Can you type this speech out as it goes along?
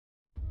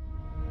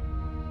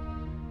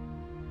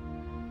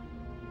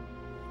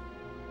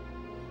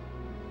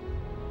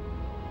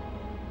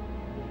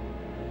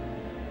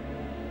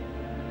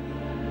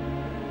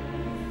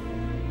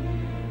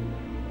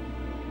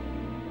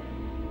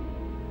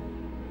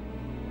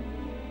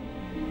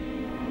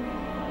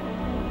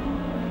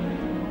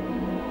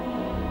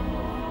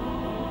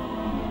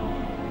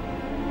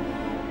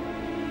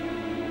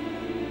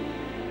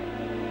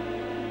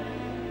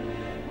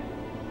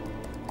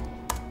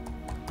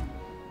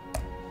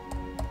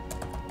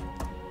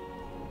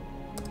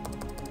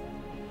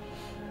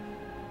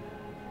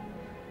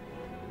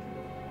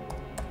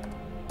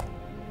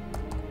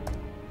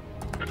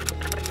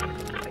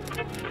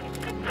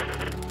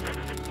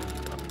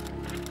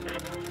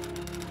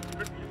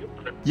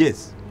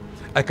Yes,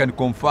 I can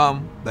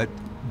confirm that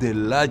the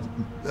large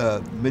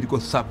medical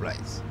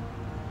supplies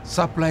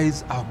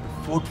are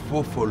fought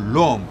for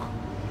long.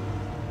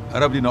 I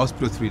arrived in the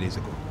hospital 3 days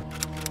ago.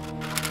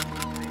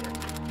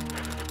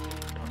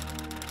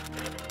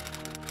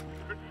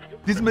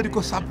 These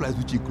medical supplies,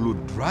 which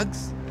include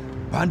drugs,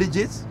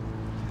 bandages,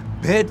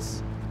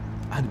 beds,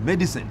 and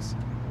medicines,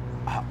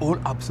 are all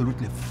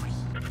absolutely free.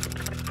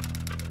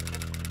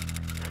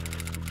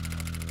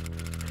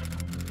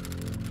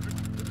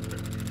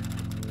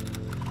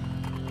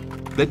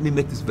 Let me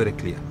make this very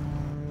clear.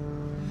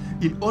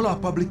 In all our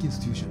public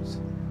institutions,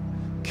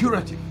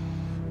 curative,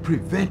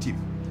 preventive,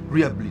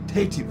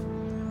 rehabilitative,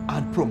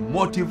 and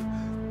promotive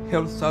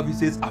health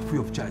services are free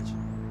of charge.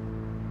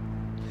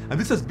 And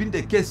this has been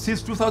the case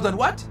since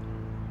 2001.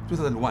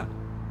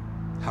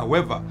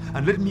 However,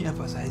 and let me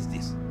emphasize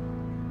this,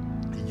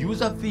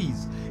 user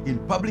fees in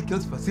public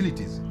health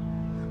facilities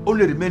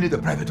only remain in the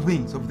private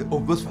wings of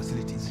those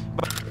facilities.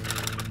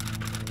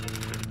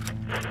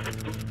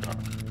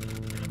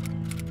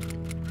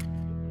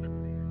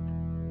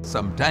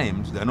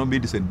 Sometimes there are no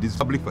medicine in these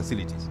public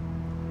facilities,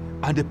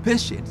 and the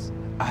patients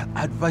are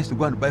advised to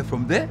go and buy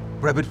from the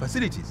private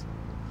facilities.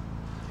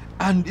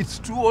 And it's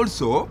true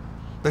also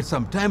that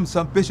sometimes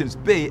some patients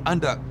pay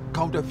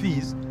under-counter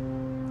fees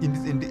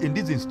in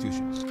these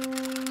institutions.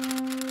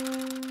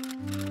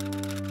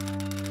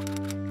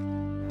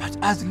 But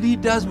as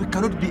leaders, we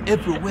cannot be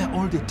everywhere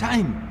all the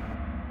time.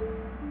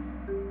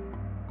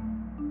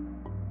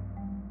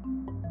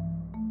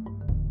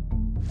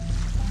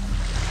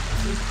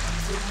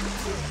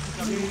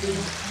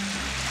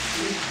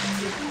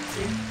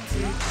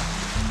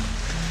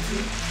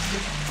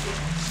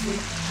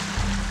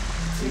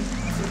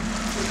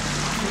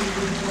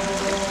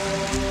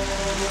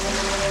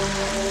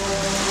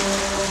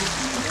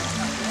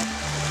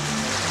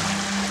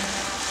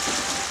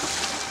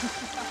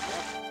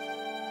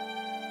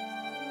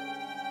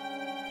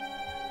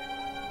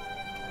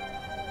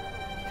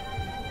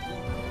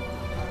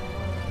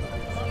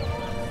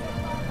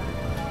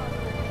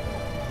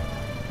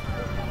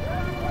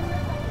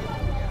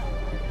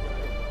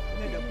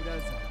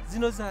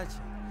 Zino zachi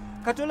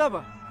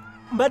katolaba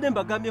mbade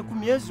mbagambye ku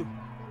myezo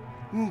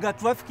nga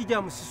traffic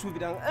jam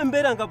sisubiranga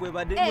embera nga bwe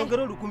bade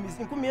nyongero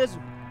lukumizi ku myezo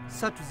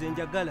satu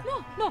zenjagala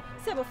no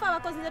sebo fa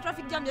bakoze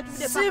traffic jam ya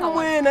tubide paka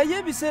simwe na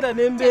yebisera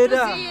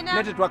nembera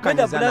nete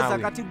twakanyiza nawe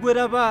kati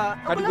gweraba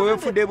kati gwe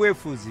wefude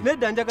bwefuzi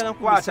nedda njagala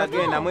kwata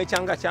genda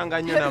mwechanga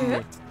changa nnyo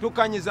namwe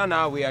tukanyiza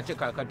nawe ate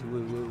kati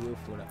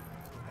wefula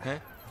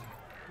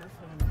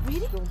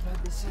Really?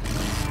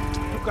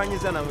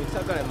 Tukanyiza nawe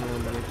sagala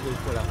munda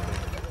netukola.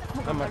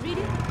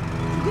 Really?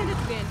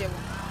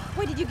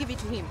 Why did you give it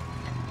to him?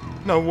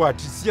 Now what?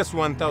 It's just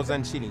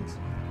 1,000 shillings.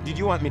 Did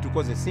you want me to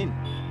cause a sin?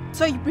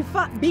 So you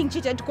prefer being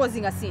cheated to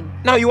causing a sin?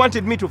 Now you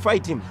wanted me to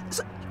fight him.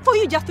 So for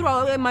you just throw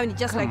away money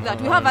just like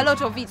that. We have a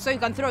lot of it, so you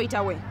can throw it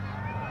away.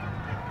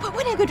 But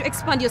when are you going to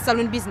expand your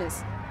salon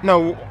business?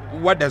 Now,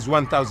 what does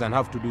 1,000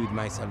 have to do with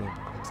my salon?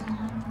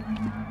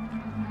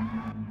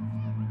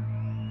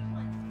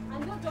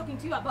 I'm not talking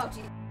to you about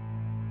it.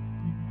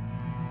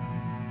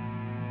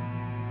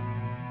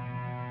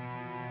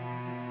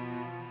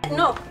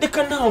 No. They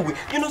can now.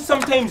 You know,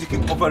 sometimes you keep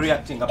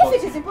overreacting about.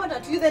 If it is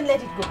important to you, then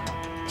let it go.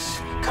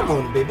 Come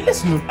on, baby.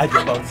 Let's not argue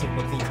about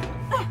simple things.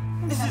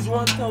 This is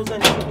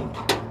 1,000 shillings.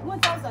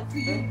 1,000 to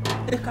you.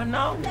 They can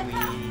now.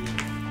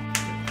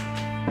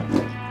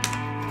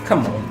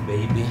 Come on,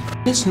 baby.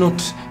 Let's not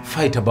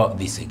fight about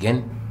this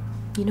again.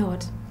 You know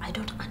what? I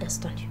don't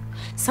understand you.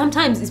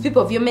 Sometimes it's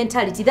people of your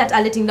mentality that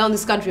are letting down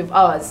this country of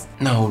ours.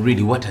 Now,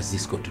 really, what has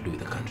this got to do with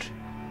the country?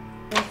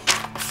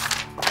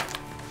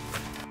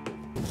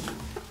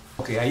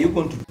 Okay, are you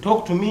going to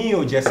talk to me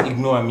or just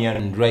ignore me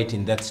and write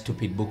in that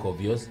stupid book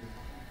of yours?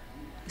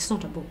 It's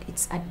not a book,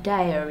 it's a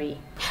diary.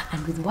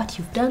 And with what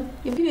you've done,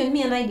 you've given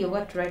me an idea of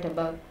what to write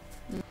about.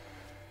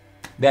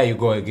 There you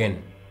go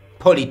again.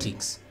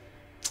 Politics.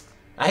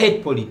 I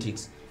hate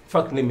politics. In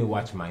fact, let me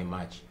watch my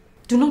match.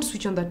 Do not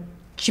switch on that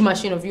chi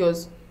machine of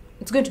yours.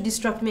 It's going to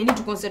distract me. I need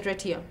to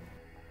concentrate here.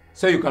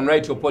 So you can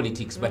write your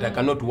politics, but I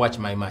cannot watch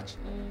my match.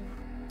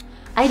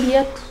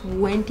 Idea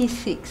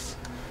 26.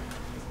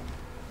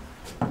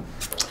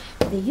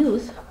 The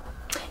youth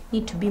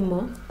need to be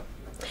more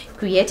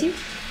creative,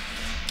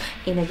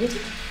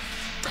 energetic,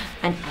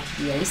 and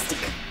idealistic.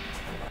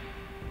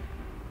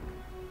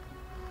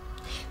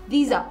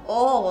 These are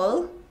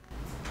all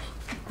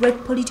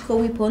great political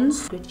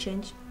weapons. Great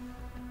change.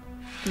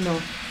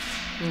 No.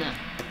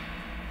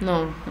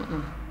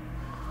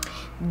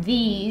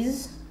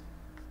 These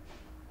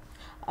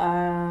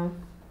are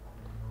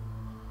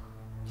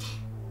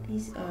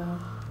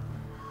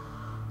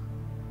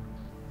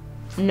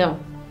no.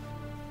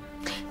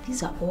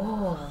 These are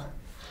all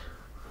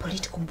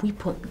political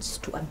weapons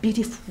to a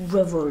beautiful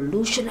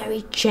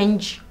revolutionary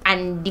change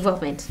and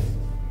development.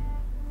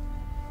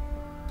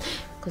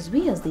 Because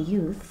we as the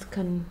youth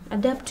can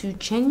adapt to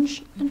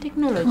change and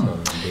technology. Come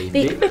on,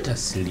 baby. Let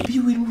us sleep.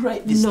 You will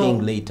write this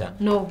thing later.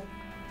 No,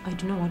 I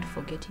do not want to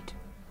forget it.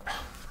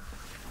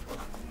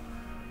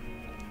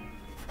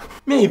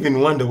 May even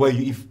wonder why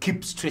you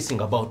keep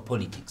stressing about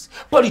politics.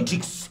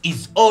 Politics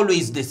is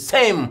always the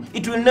same.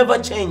 It will never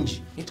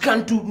change. It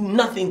can't do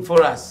nothing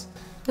for us.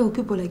 No,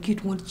 people like you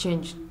won't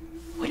change.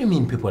 What do you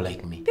mean people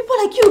like me? People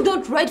like you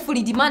don't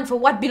rightfully demand for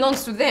what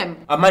belongs to them.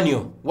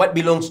 Amanio, what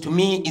belongs to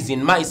me is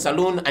in my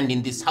saloon and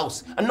in this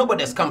house, and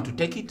nobody has come to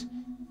take it.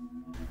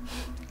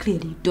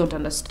 Clearly, you don't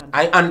understand.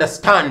 I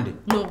understand.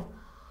 No.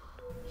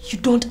 You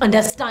don't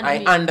understand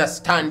me. I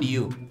understand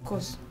you. Of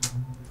course,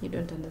 you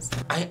don't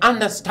understand. I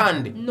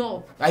understand.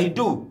 No. I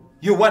do.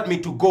 You want me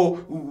to go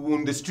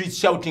on the streets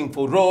shouting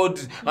for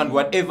roads and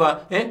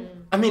whatever, eh?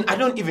 I mean, I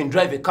don't even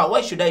drive a car.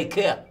 Why should I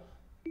care?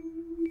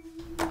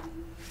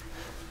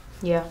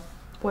 Yeah.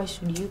 Why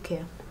should you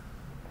care?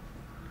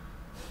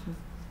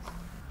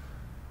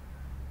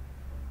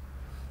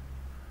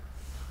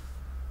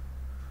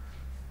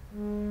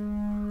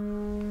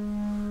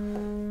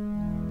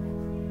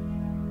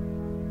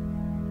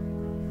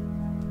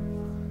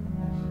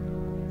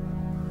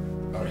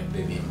 Alright,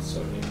 baby, I'm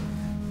sorry.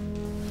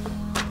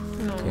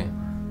 No. Okay.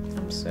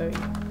 I'm sorry.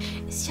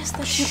 It's just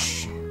that you...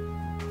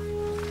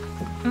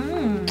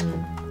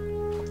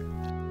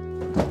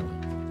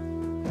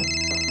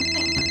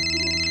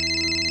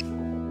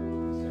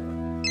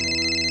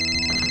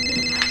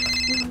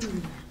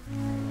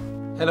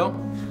 Hello?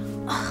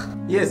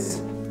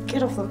 Yes.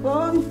 Get off the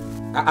phone.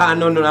 No,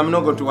 I'm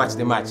not going to watch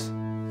the match.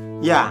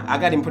 Yeah, I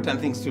got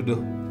important things to do.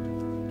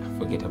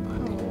 Forget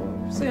about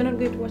it. So you're not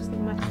going to watch the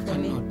match for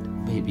me?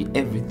 Cannot, baby.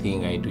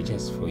 Everything I do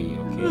just for you,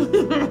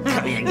 okay?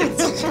 Come here,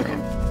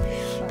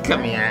 get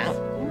Come here.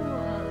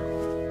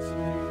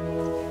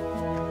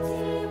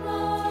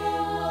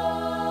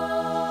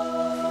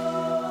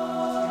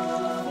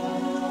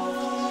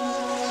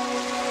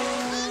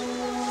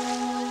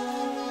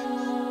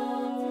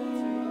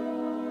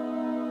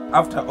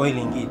 After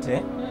oiling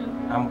it,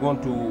 I'm going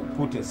to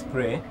put a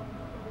spray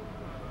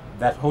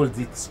that holds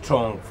it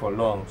strong for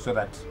long so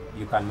that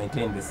you can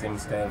maintain the same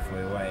style for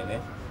a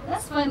while.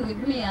 That's fine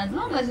with me, as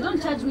long as you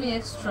don't charge me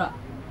extra.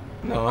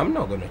 No, I'm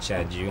not going to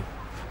charge you.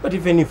 But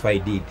even if I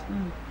did,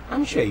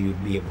 I'm sure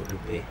you'd be able to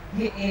pay.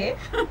 Eh?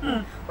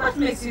 What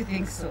makes you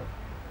think so?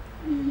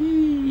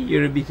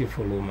 You're a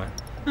beautiful woman.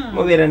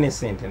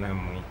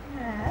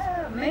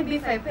 Maybe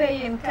if I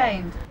pay in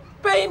kind.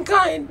 Pay in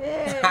kind?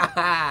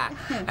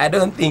 I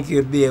don't think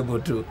you'd be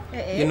able to.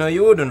 You know,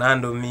 you wouldn't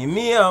handle me.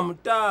 Me, I'm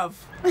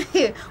tough.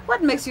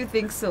 What makes you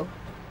think so?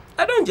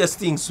 I don't just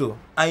think so.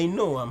 I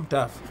know I'm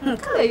tough.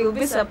 Kala, you'll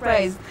be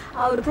surprised.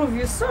 I would prove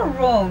you so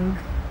wrong.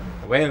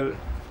 Well,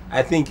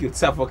 I think you'd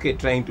suffocate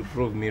trying to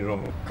prove me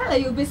wrong. Kala,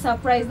 you'll be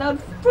surprised. I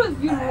would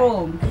prove you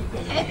wrong.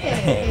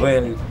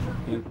 Well,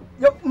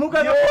 Yo,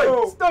 Muganga,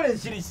 story.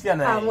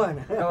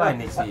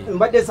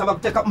 Mbadde saba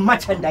kuteka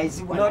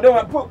merchandise. No,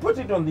 don't put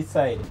it on this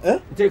side.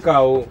 Take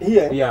out.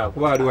 Here? Yeah,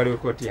 wali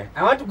kotia.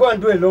 I want to go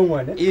and do a long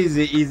one.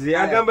 Easy.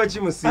 Agamba chi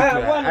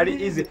musitwa.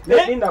 Ali easy.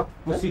 Linda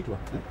musitwa.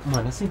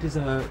 Mwana sente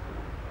za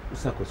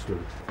usako story.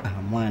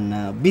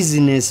 Mwana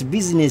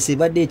business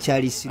ebadde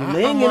ekyalisiro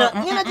naye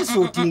ngena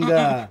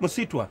kisootinga.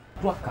 Musitwa.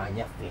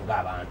 Twakanya fenga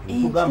abantu.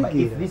 Tugamba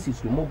if this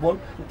is to move on,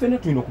 fena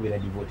tulina kubeera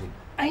devoted.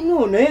 I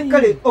know, naye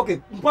kale, okay,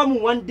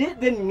 mpamu one day,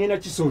 then ngena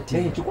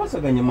kisootinga.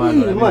 Chikwasaganya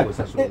mwana.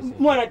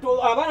 Mwana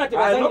to abana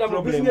tebazanira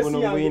mu business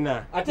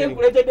yange. Ate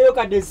nkuleteddeyo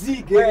kadde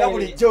zige nga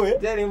bulijjo.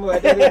 Terimbo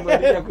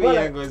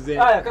kuyangoze.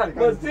 Aya kale.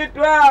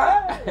 Musitwa.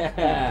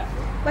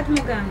 But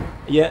Muganga,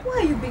 yeah. Why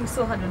are you being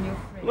so hard on your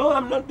friend? No,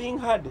 I'm not being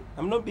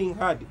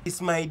hard.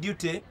 It's my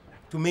duty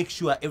to make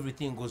sure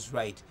everything goes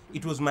right.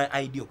 It was my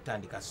idea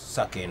okutandika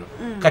sakeno.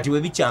 Kati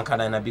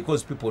webichankanana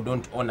because people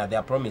don't honor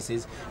their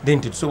promises, then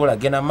tusobola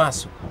gena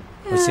maso.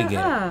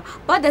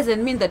 But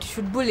doesn't mean that you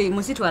should bully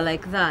Musitwa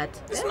like that.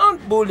 It's not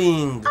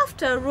bullying.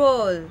 After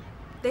all,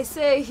 they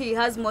say he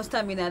has more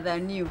stamina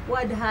than you.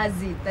 What has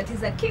it? That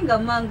he's a king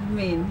among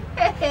men.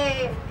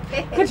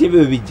 Kati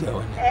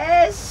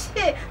bebijawana.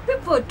 Shit.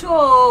 People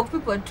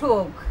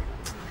talk.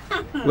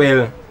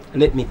 Well,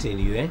 let me tell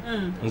you,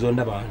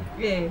 Nzonda bana.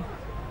 Yeah.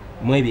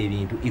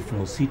 Maybe if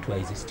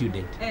Musitwa is a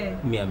student,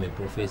 me I'm a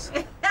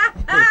professor.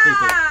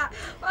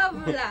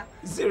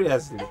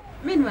 Seriously.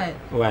 Meanwhile,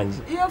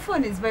 Wanji, your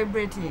phone is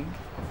vibrating.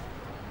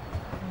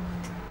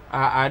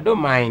 I don't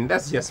mind.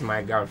 That's just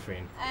my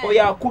girlfriend. Oh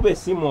yeah, Kube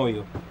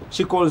Simoyo.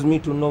 She calls me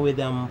to know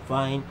whether I'm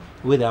fine,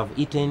 whether I've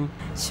eaten.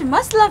 She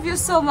must love you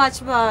so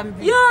much,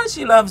 Bambi. Yeah,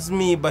 she loves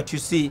me, but you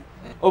see,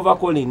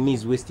 overcalling me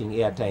is wasting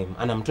airtime,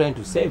 and I'm trying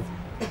to save.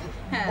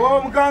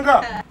 Oh,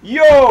 Muganga!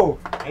 Yo!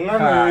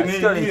 Engano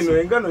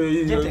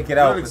take it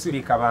out to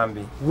speak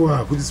Bambi.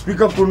 Wow, could you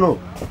speak up or no?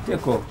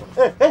 Take off.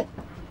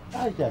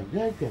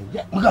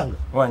 Muganga.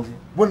 Wanji.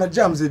 Bona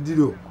jams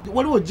ediro.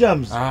 What was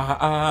jams?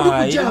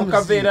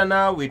 Mukavera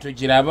nawe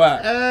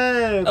tujiraba.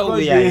 Oh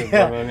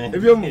yeah.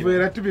 Ebyo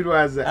muvera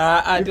tubirwaza.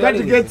 You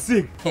can't get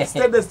sick.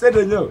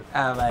 Steady no.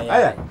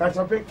 Aya, catch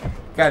up.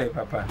 Kale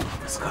papa.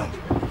 Let's come.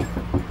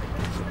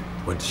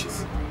 What did she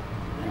say?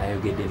 Now you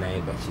get the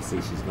night, but she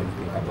says she's going to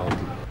think about it.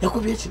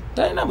 Yakubichi.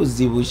 Taina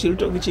buzibu, she'll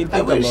talk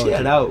about it.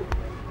 Allow.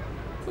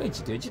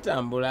 Kwekityo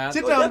kitambula.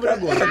 Kitambula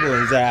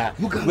gonza.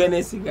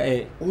 Gwenesiga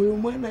oyo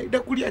mwana aida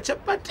kulya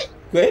chapati.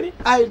 Kweli?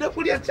 Aida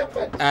kulya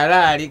chapati.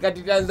 Alali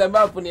kati tanza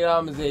bafunira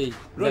wa mzee.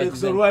 Lole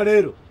kusolwa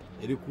lero.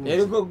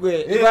 Eriko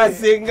gwe.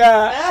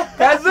 Basinga.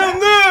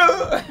 Kazungu.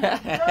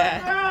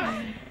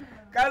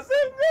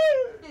 Kazungu.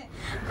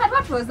 And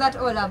what was that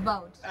all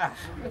about?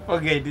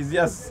 Forget, it's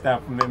just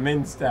stuff,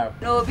 main stuff.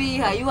 No,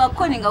 Biha, you are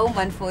conning a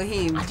woman for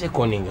him. Ate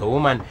conning a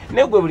woman.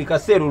 Negwe buli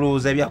kaseera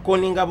olowooza bya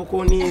conninga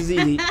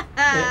bukoniizi.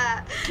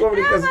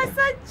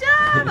 Basajja.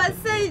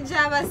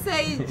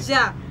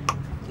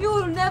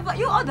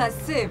 You are the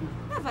same.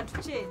 Never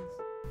to change.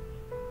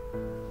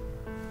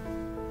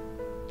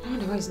 I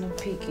wonder why he's not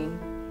picking.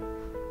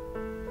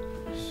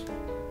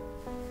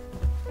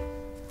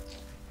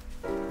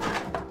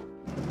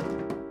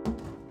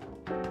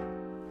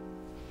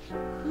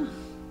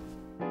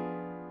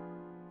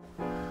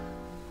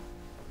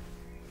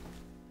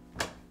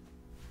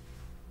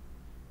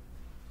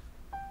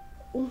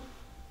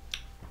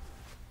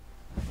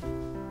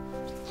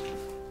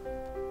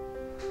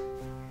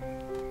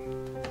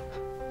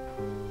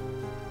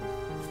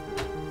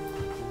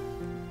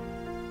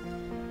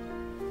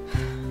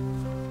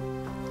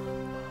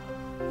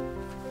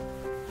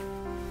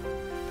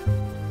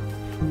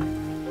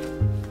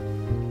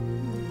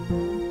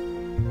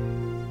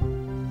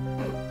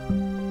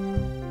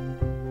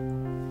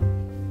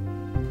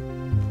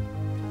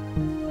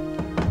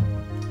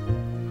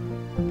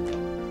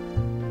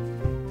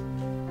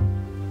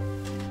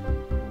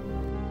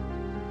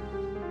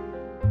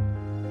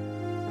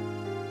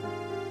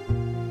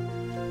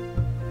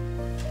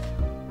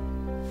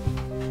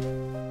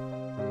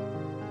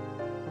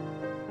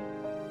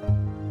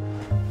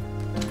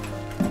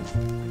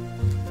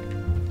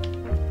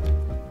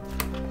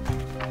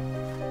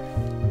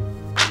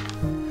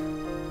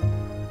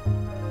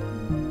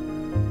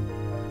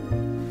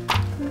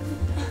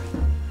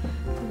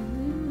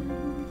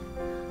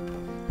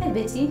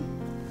 Betty.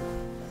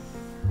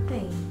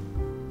 Hey.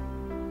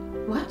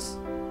 What?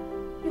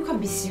 You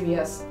can't be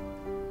serious.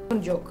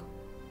 Don't joke.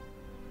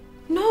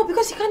 No,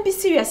 because he can't be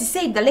serious. He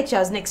said the lecture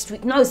was next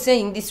week. Now he's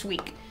saying this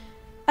week.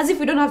 As if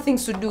we don't have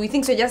things to do. He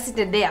thinks we're just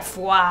sitting there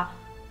for...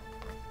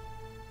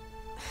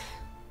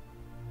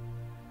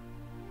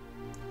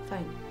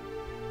 Fine.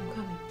 I'm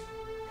coming.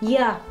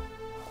 Yeah.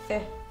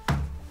 Fair.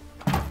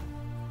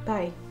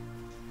 Bye.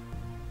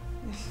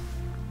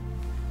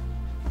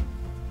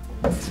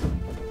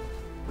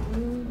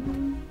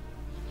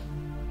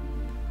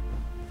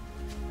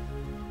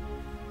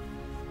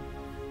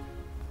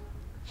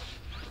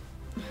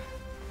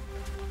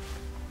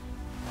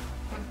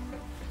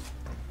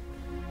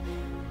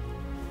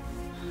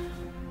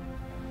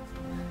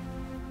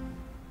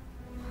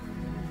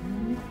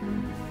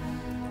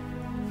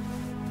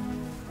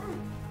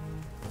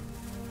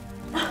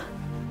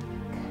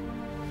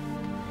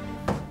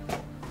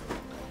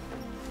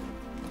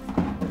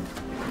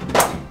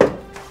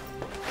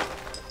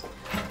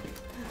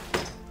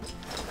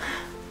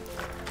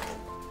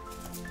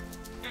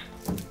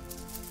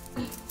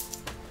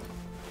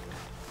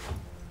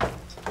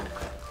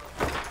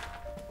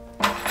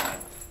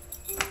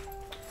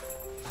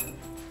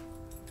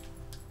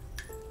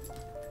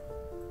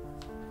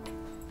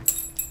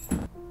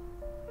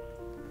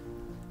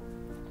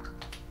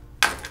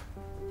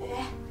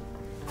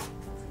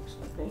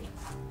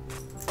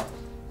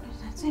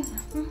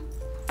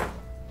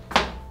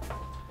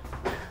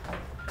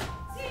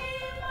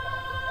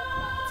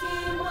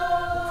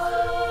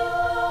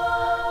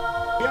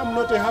 I'm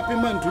not a happy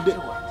man today.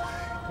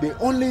 The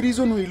only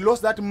reason we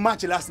lost that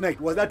match last night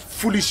was that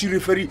foolish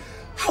referee.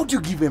 How do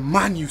you give a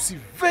man you see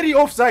very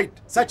offside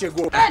such a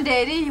goal? And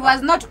he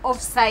was not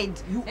offside.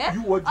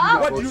 What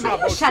do you know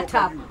about shut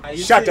up.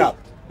 Shut up.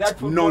 That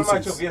football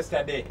match of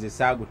yesterday.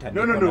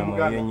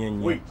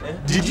 No. Wait.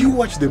 Did you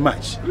watch the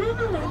match? No, I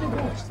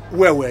never watched.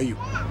 Where were you?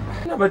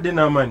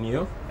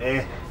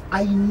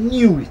 I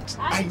knew it.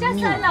 I just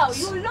knew allow. it.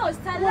 You lost.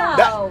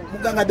 Allow.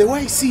 Muganga, the way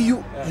I see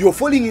you, you're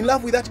falling in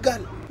love with that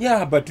girl.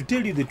 Yeah, but to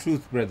tell you the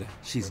truth, brother,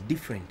 she's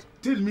different.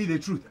 Tell me the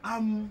truth.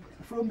 I'm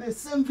from the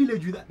same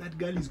village with that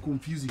girl is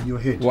confusing your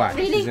head. What?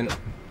 Really?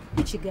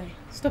 Which guy?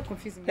 Stop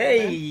confusing me.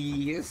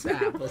 Hey, what's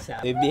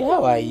up? Baby,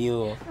 how are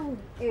you?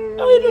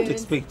 I don't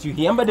expect you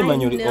here.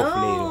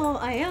 No,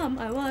 I am.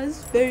 I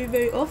was very,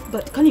 very off.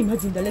 But can you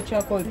imagine the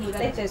lecture called? The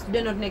lecture is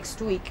today, not next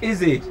week.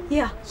 Is it?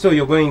 Yeah. So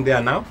you're going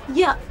there now?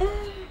 Yeah.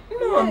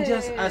 No, I'm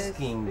just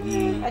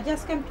asking. I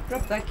just came to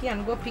drop the key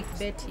and go pick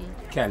Betty.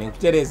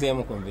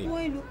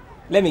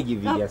 Let me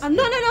give you just.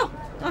 No.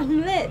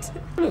 I'm late.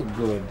 Look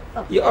good.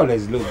 You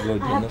always look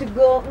good. I have to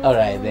go. All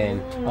right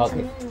then.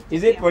 Okay.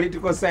 Is it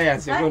political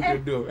science you're going to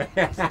do?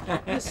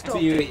 See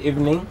you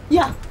evening.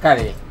 Yeah.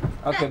 Kare.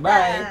 Okay.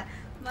 Bye.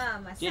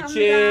 Mama,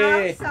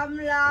 Chichi. some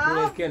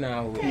love.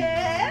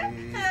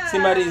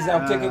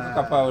 Simariza, take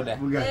a powder.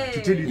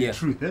 To tell you the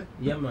truth, eh?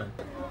 Yeah, man.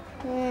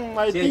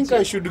 I think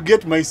I should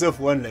get myself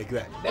one like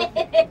that.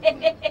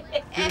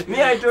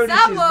 Me, I told you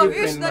Some she's of different,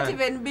 you should not man.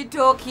 even be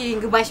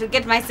talking, but I should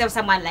get myself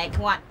someone like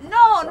one.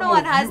 No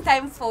one has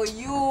time for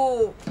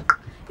you.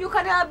 You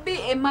cannot be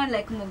a man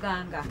like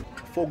Muganga.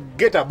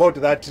 Forget about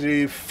that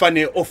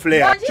funny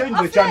off-layer. Change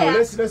the channel.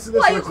 Let's Who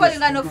are you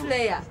calling an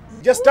off-layer?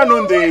 Just turn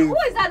on the Who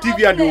is an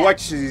TV and off-layer?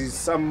 watch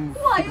some Who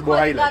are you football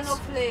calling an highlights.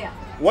 off-layer?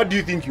 What do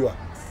you think you are?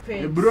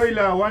 A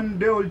broiler, one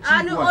day old chick.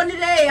 An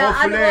on-layer,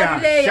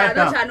 Shut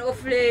not up. an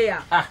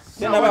off-layer. That's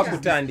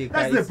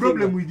the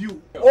problem with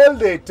you. All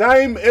the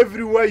time,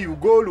 everywhere you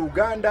go,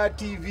 Uganda,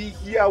 TV,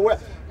 here, where.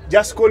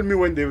 Just call me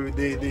when the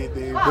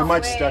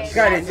match starts.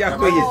 That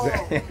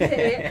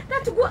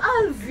go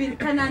Alvin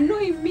can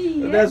annoy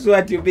me. That's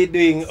what you be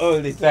doing all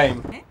the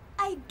time.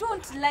 I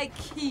don't like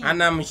him.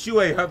 And I'm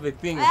sure you have a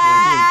thing for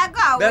him.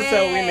 Go That's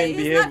how away. women He's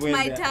behave not when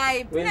my they're-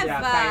 type. when they are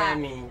Never.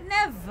 tiring.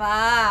 Never.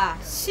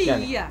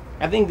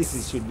 I think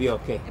this should be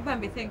okay.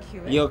 Ebambe, thank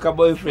you. Your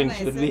boyfriend Nice,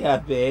 should be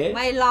happy.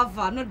 My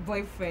lover, not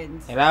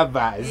boyfriend.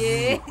 Lovers.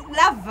 Yeah,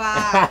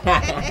 lover.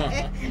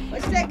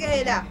 What's that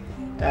guy?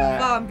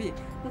 Bambi.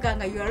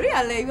 Muganga, you are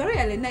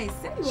really nice.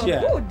 You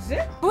are Sure. good.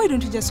 Why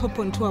don't you just hop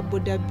onto a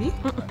Bodabi?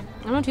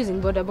 I'm not using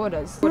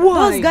borders.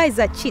 Why? Those guys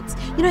are cheats.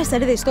 You know,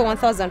 yesterday they stole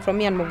 1,000 from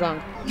me and Muganga.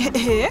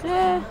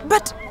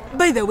 But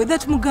by the way,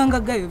 that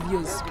Muganga guy of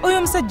yours,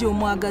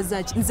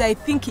 I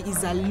think he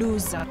is a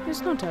loser.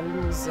 He's not a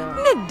loser.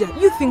 Ned,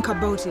 you think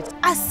about it.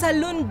 A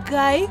salon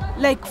guy,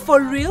 like for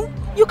real,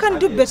 you can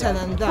do better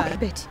than that.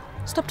 Betty,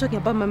 stop talking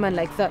about my man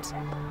like that.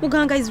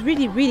 Muganga is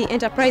really, really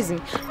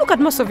enterprising. Look at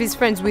most of his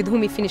friends with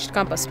whom he finished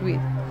campus with.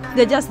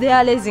 They're just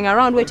there lazing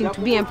around waiting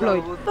to be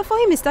employed. But for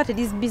him, he started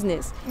his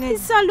business.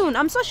 His salon.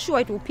 I'm so sure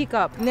it will pick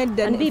up. Ned,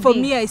 and be for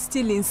big. me, I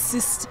still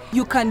insist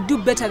you can do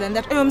better than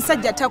that.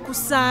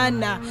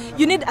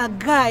 You need a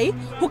guy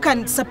who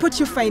can support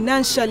you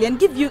financially and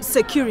give you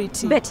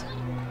security. Betty,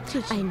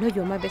 I know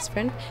you're my best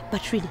friend,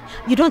 but really,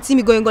 you don't see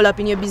me going all up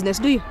in your business,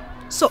 do you?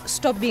 So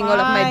stop being all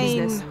of my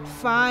business.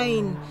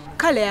 Fine.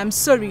 Kale, I'm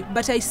sorry,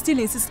 but I still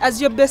insist as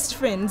your best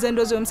friends and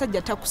also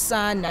msajja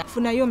takusana.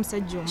 Funa yo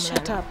msajja omulala.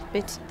 Shut up,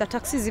 Betty. The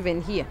taxi's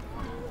even here.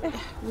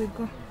 We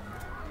go.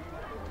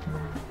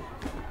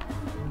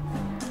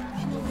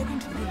 And we're going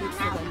to be late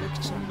for the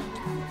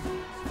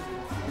lecture.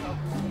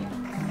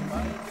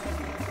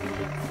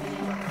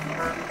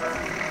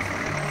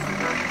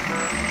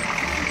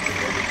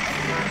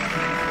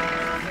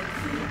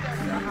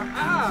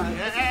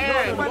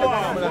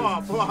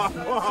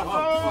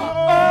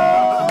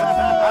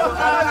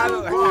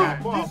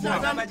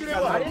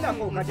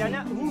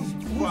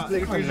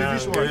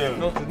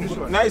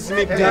 Nice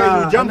meeting you.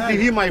 You jumped to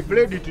him, I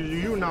played it to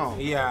you now.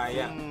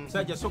 Yeah.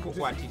 Saja soko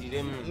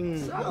kwatirire.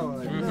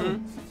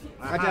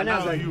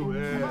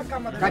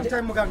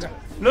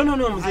 No,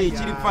 mzee,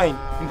 chiri fine.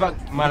 In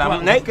fact, mara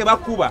naike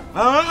bakuba.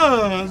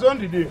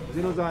 Zondide.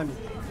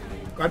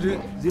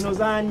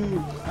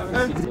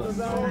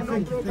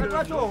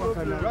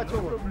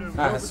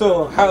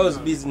 So how's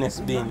business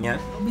been, yeah?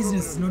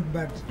 Business is not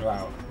bad.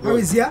 Wow. How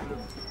is here?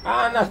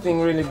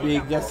 Nothing really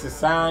big, just the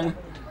sun.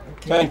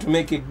 Okay. Trying to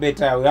make it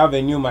better. We have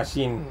a new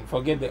machine.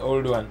 Forget the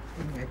old one.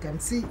 I can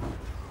see.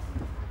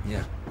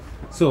 Yeah.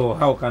 So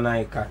how can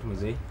I cut,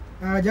 Mzee?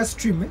 Just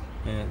trim it,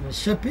 Yeah.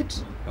 shape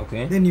it,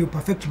 Okay. then you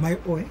perfect my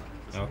oil.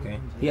 Okay.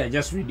 Yeah,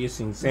 just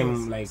reducing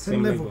same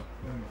same level.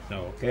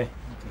 Oh, okay.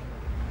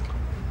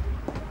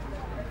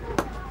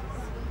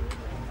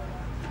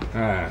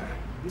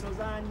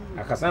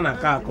 Akasana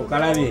kako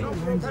kalabi.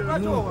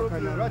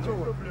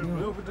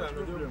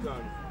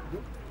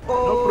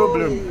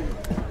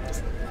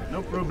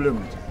 No problem.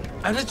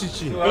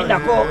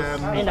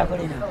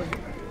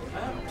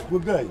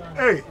 Good guy.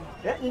 Hey.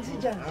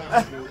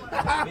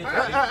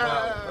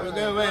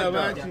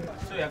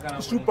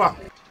 Super.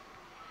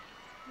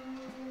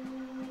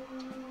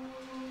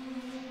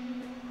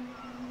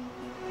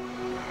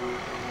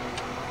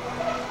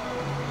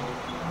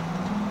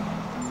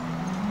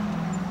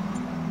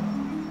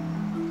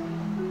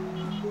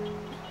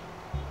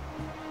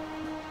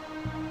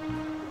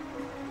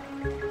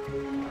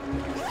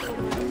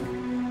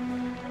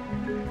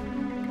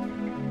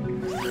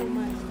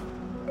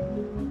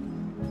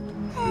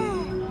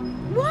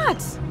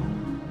 What?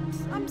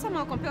 I'm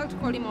somehow compelled to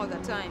call him all the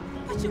time.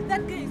 But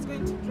that guy is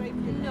going to drive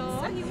you.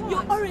 No, he won't.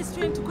 You're always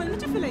trying to call him.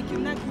 Don't you feel like you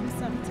nag him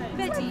sometimes?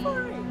 Betty,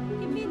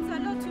 he means a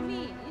lot to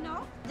me, you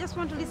know? Just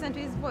want to listen to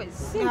his voice.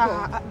 Simple.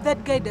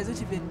 That guy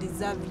doesn't even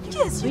deserve you.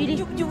 Yes, Really?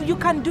 you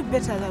can do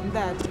better than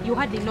that. You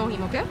hardly know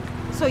him, okay?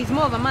 So he's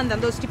more of a man than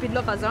those stupid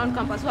loafers around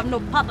campus who have no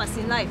purpose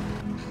in life.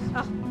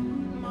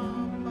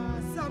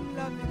 Mama, some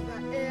love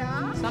in the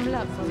air. Some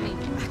love for me.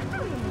 I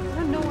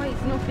don't know why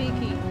he's not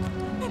picking.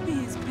 Maybe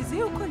he's busy.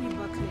 He'll call you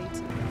back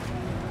later.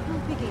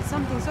 Not picking.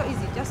 Something so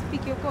easy. Just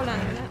pick your call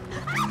and...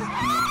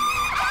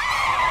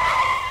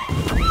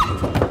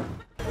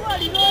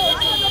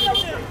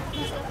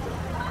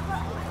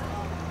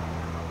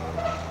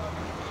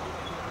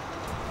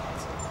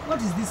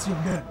 What is this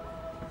you've done?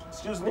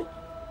 Excuse me?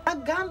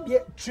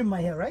 Agambye trim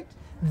my hair, right?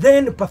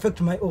 Then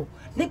perfect my O.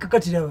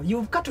 Nikakatira,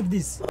 you've cut off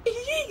this.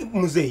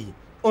 Mzee.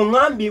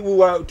 Ongambi, we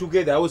were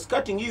together. I was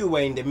cutting you, you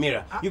were in the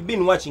mirror. You've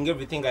been watching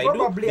everything I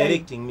do,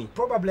 directing me.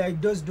 Probably I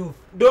dozed off.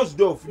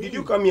 Dozed off. Did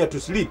you come here to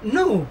sleep?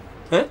 No.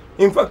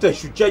 In fact, I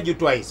should charge you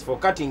twice for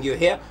cutting your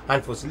hair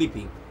and for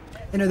sleeping.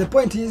 You know, the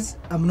point is,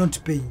 I'm not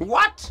paying.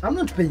 What? I'm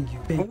not paying you.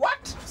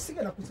 What?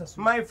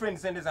 My friend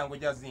send us and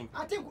just him.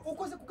 I think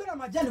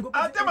majani.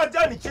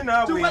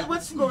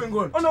 What's going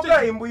on? Oh no,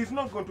 guy, he's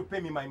not going to pay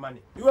me my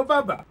money. You are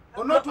Baba.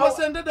 Or not to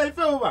send it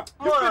over.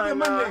 You pay the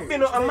money. You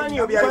know, a money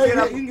will be a money.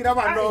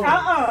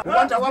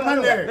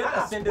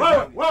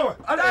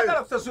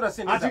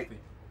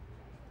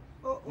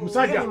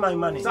 Musaja, my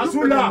money.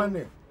 Sasula.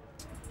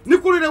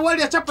 Nikulire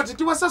wali ya chapati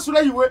tiwa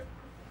sasula iwe.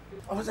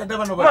 Because you speak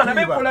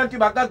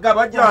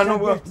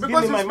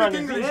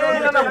English,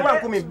 you're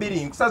not going to be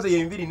bidding. Because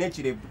you're very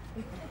natural.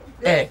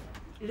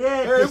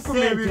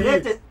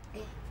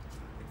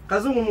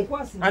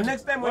 And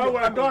next time when you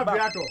come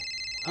back,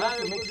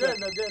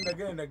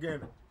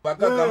 again.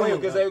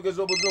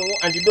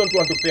 And you don't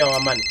want to pay our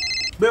money.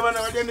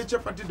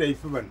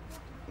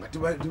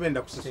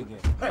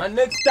 And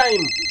next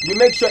time, you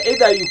make sure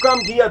either you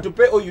come here to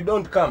pay or you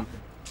don't come.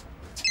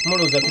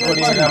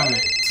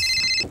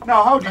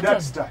 Now, how did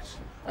that start?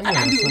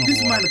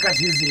 This man cut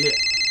his hair.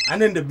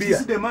 And then the beer.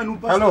 This is the man who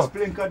passed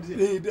playing cards.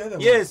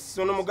 Yes,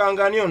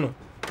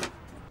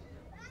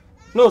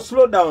 no,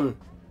 slow down.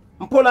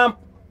 Mpola.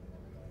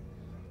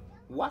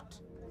 What?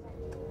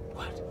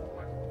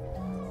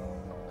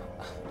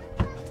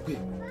 Wait,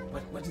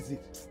 what is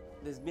it?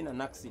 There's been an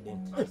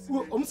accident. No,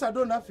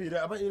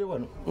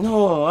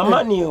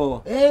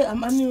 Amanio.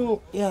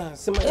 Amanio. Yeah,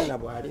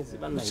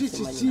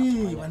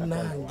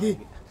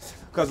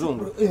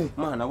 Kazungu,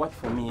 man, watch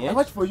for me, I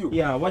watch for you.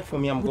 Yeah, watch for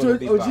me. I'm going to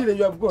be back.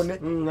 You have gone,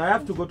 I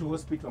have to go to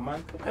hospital,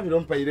 man. I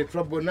don't pay the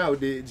trouble now.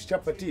 The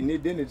chapati,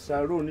 then it's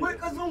Saroni. Wait,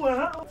 Kazungu,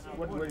 huh?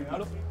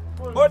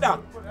 Boda.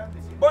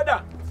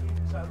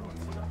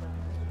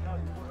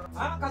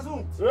 Ah,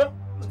 Kazungu.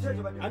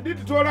 I did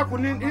to Tora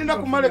Kunin, in a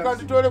Kumaleka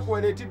to Tora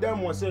when they did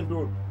them was sent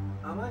to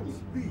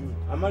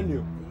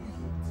Amanio.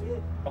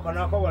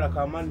 Okanaka or a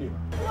Kamanio.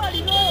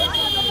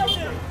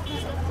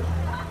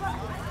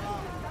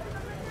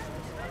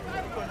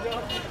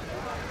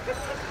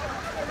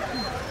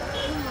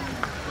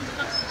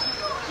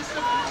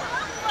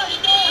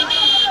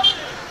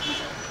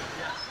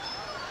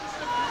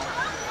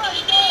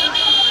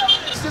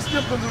 Just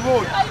kept on the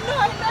road. I know.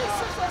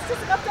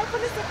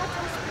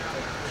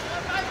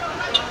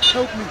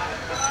 Help me.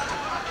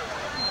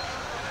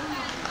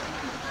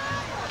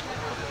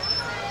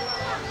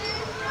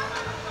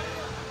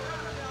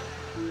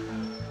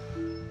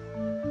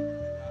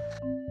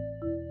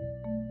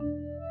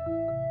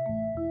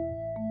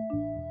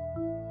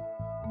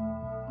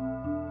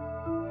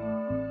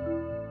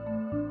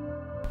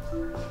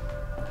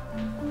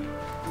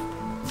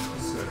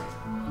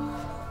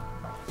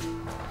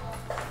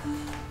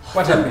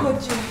 What happened?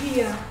 God, you're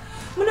here.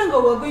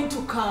 Munanga, we're going to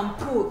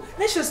Kampu.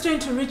 Then she was trying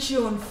to reach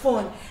you on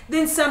phone.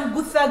 Then some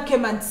good thug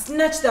came and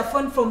snatched the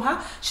phone from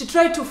her. She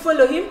tried to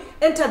follow him,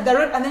 entered the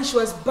road, and then she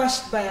was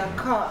bashed by a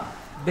car.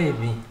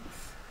 Baby.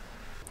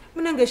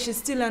 Munanga, she's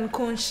still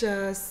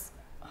unconscious.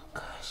 Oh,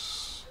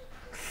 gosh.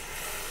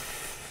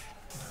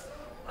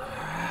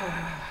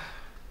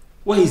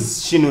 Why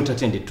is she not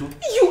attended to?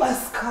 You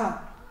ask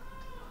her.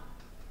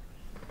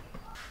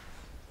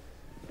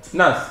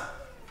 Nurse.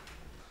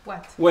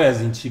 What? Why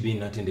hasn't she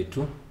been attended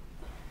to?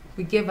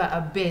 We gave her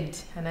a bed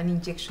and an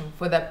injection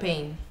for the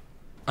pain.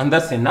 And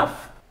that's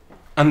enough?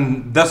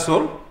 And that's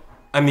all?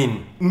 I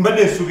mean,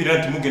 Sebo,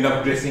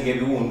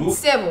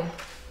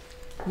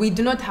 we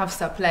do not have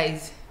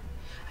supplies.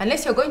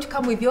 Unless you're going to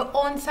come with your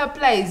own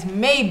supplies,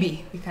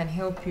 maybe we can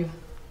help you.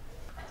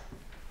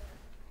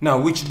 Now,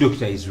 which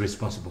doctor is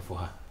responsible for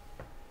her?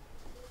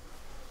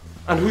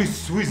 And who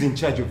is in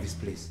charge of this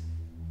place?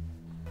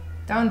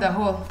 Down the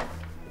hall.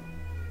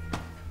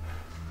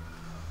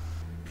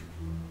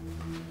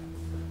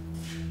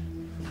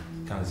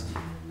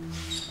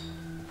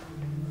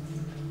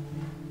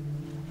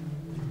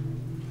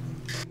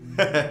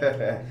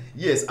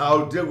 Yes,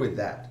 I'll deal with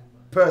that.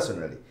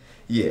 Personally.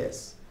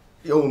 Yes.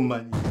 Your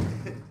money.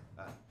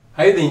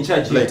 Are you in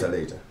charge here?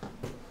 Later.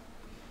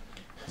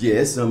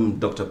 Yes,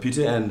 Dr.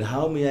 Peter, and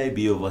how may I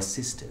be of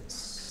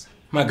assistance?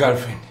 My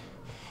girlfriend.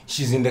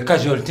 She's in the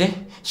casualty.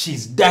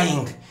 She's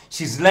dying.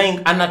 She's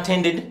lying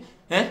unattended.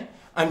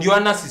 And your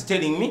nurse is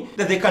telling me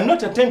that they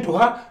cannot attend to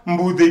her,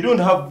 but they don't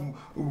have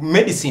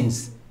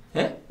medicines.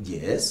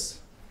 Yes.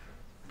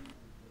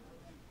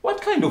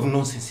 What kind of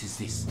nonsense is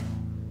this?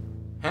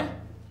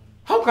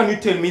 How can you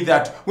tell me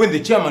that when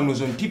the chairman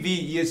was on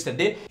TV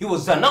yesterday, he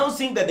was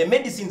announcing that the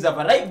medicines have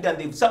arrived and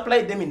they've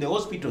supplied them in the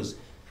hospitals?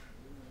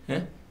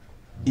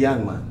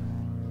 Young man,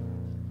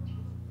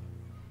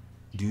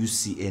 do you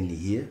see any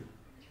here?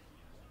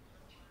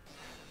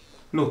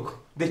 Look,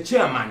 the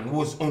chairman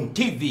was on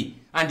TV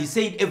and he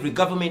said every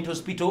government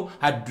hospital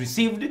had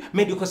received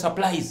medical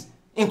supplies,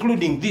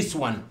 including this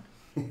one.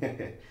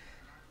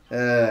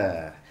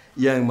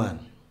 Young man,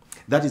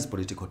 that is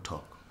political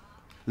talk.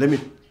 Let me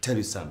tell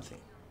you something.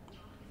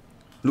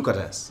 Look at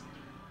us.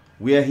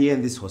 We are here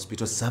in this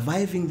hospital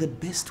surviving the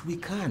best we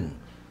can.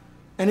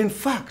 And in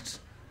fact,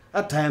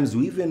 at times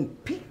we even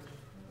pick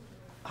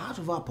out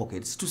of our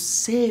pockets to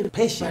save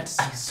patients.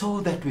 But I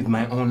saw that with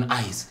my own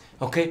eyes,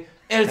 okay?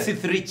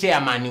 LC3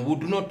 chairman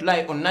would not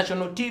lie on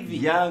national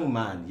TV. Young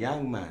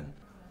man.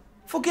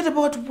 Forget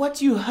about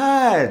what you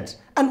heard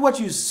and what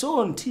you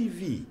saw on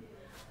TV.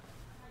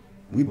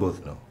 We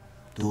both know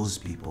those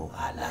people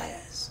are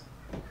liars.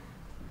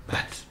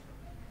 But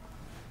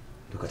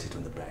look at it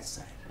on the bright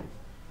side.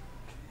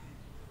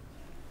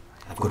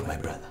 I've got my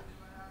brother,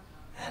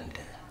 and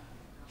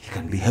he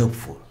can be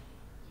helpful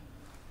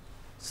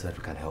so that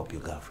we can help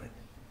your girlfriend.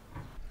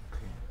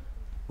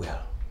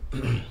 Well,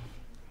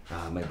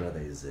 my brother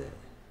is a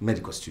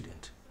medical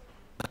student,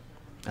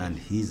 and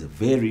he's a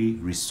very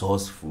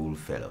resourceful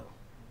fellow.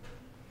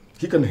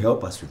 He can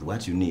help us with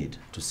what you need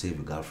to save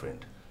your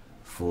girlfriend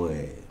for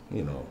a,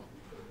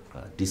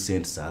 a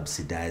decent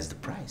subsidized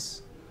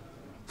price.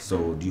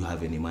 So, do you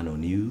have any man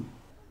on you?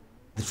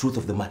 The truth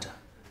of the matter,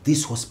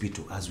 this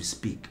hospital, as we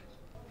speak,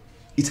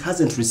 it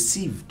hasn't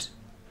received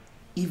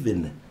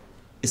even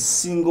a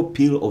single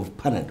pill of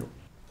Panadol.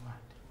 What?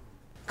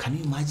 Can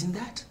you imagine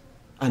that?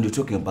 And you're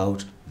talking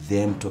about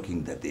them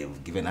talking that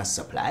they've given us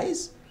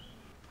supplies?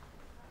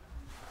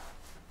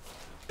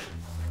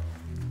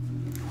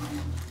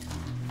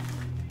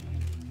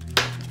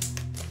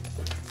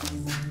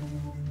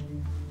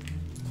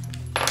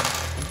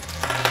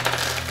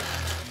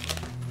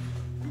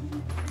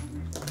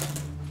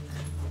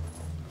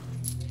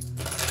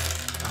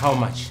 How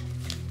much?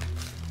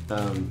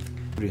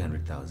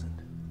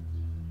 300,000.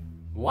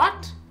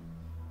 What?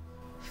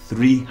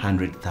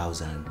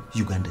 300,000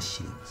 Uganda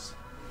shillings.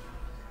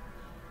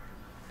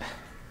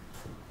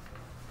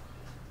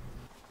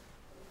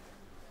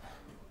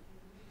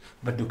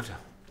 But doctor,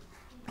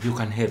 you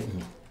can help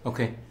me,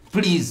 okay?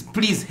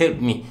 Please help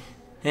me.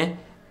 Eh?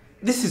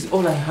 This is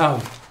all I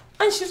have,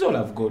 and she's all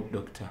I've got,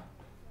 doctor.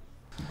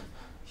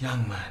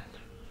 Young man,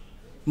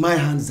 my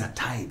hands are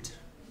tied.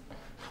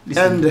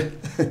 Listen.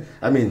 And,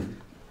 I mean,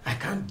 I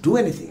can't do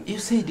anything. You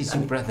said he's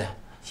your brother.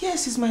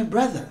 Yes, he's my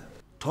brother.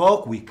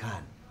 Talk we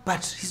can,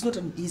 but he's not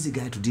an easy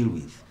guy to deal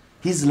with.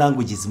 His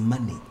language is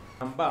money.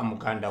 Nyamba,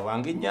 mukanda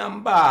wange,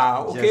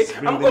 nyamba, okay? Just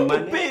bring I'm the going to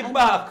money pay and-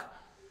 back.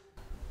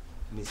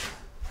 Listen,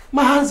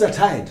 my hands are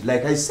tied,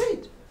 like I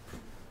said.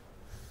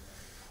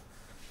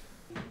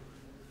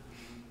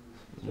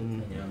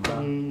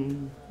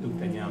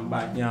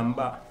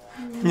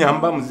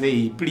 Nyamba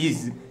mzee,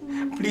 please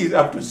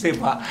I have to save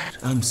her.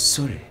 I'm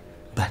sorry,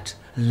 but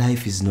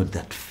life is not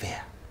that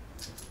fair.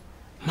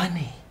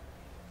 Money.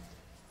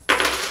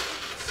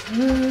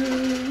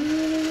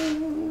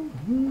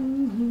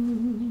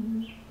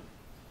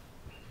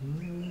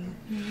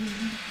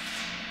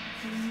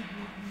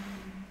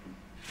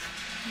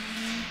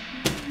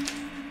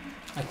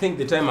 I think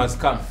the time has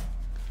come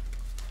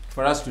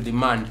for us to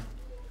demand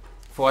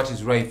for what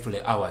is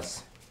rightfully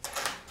ours.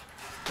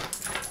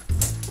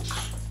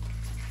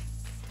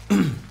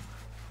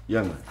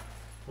 Young man.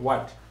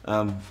 What?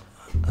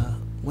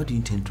 What do you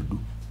intend to do?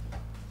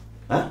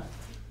 Huh?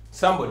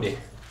 Somebody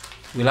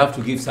will have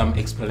to give some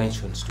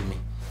explanations to me.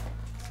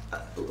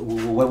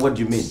 What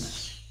do you mean?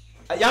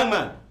 Young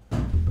man.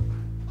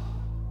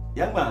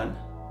 Young man.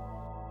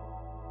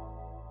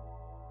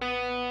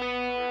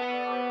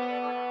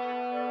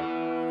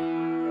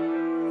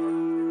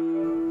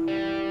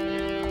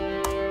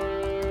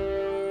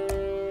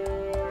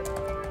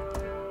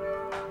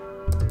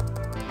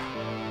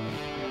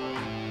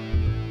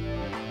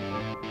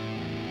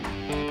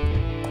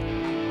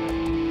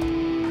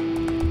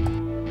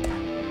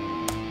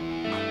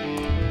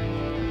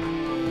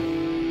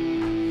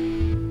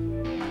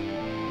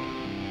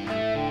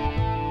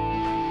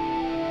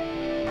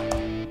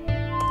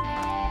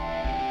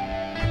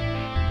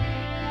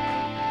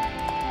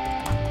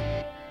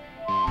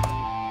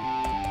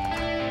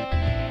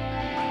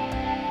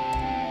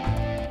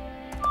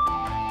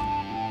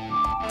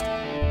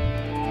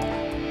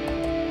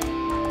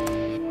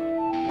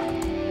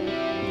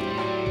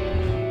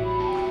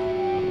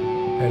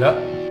 Hello?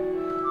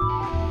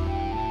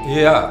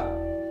 Yeah.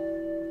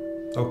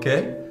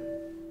 Okay.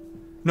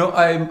 No,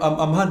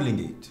 I'm handling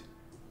it.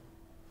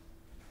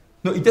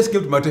 No, it just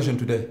came to my attention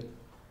today.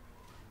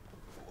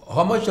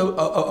 How much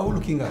are we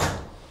looking at?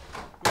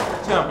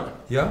 Chairman.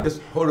 Yeah?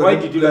 Just hold on. Why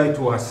did you lie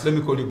to us? Let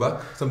me call you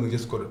back. Something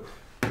just got it.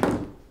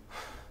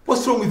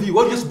 What's wrong with you?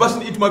 Why are you just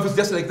busting into my face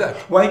just like that?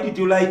 Why did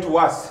you lie to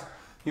us?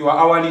 You are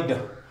our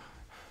leader.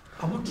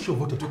 I'm not sure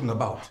what you're talking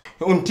about.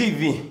 On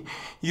TV,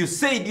 you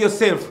said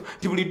yourself,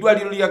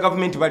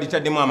 government.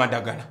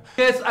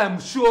 Yes, I'm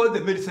sure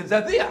the medicines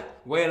are there.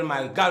 Well,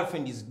 my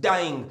girlfriend is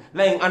dying,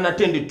 lying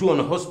unattended to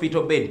on a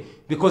hospital bed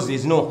because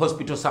there's no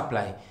hospital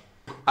supply.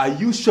 Are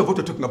you sure what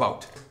you're talking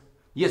about?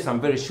 Yes, I'm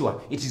very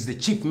sure. It is the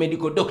chief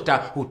medical doctor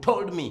who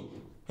told me.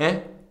 Eh?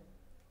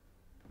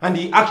 And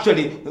he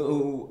actually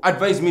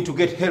advised me to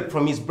get help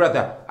from his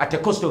brother at a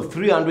cost of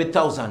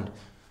 300,000.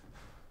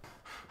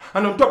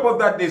 And on top of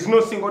that, there's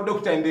no single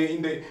doctor in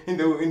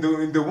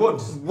the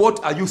wards.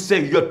 What are you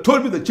saying? You have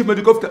told me the chief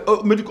medical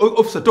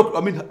officer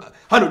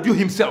handled you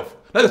himself.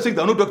 Now you're saying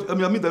there are no doctors.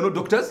 There are no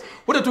doctors.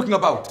 What are you talking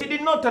about? He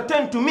did not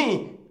attend to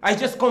me. I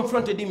just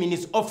confronted him in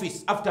his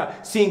office after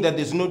seeing that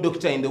there's no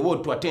doctor in the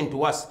ward to attend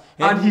to us.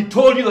 And he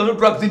told you there are no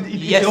drugs in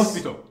the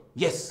hospital?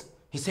 Yes.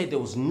 He said there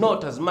was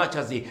not as much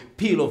as a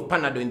pill of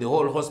Panadol in the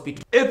whole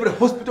hospital. Every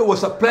hospital was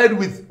supplied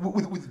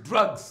with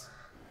drugs.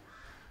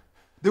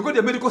 They got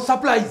their medical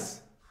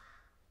supplies.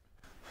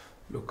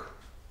 Look,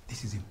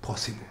 this is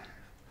impossible.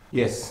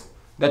 Yes,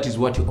 that is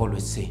what you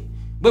always say.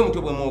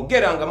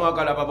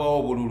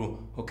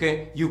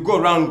 Okay? You go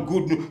around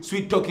good,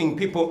 sweet-talking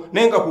people.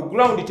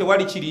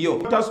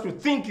 Want us to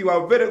think you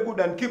are very good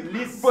and keep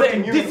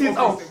listening. This is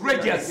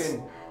outrageous.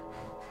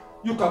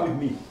 You come with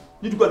me. You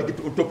need to go and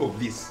get on top of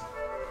this.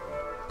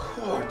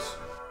 God.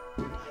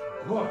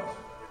 God.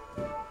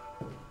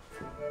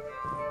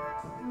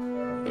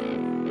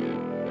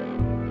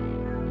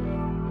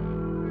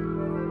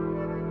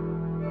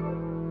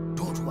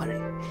 Don't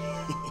worry.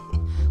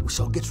 We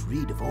shall get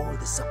rid of all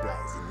the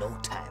supplies in no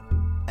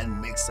time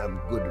and make some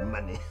good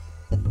money.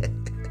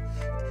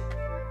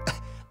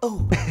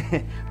 Oh,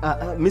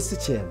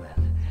 Mr.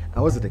 Chairman,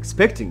 I wasn't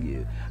expecting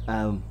you.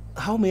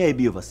 How may I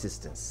be of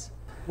assistance?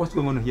 What's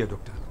going on here,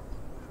 Doctor?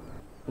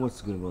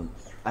 What's going on?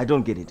 I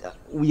don't get it.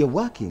 We are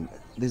working.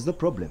 There's no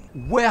problem.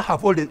 Where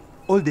have all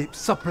the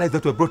supplies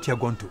that were brought here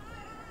gone to?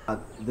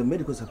 The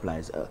medical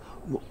supplies.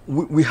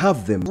 We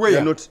have them. Where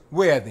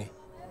are they?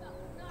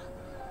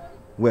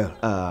 Well,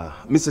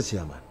 Mr.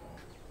 Chairman,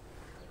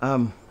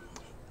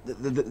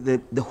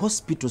 the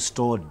hospital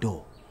store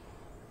door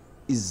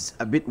is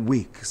a bit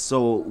weak,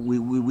 so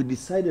we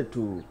decided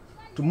to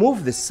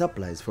move the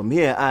supplies from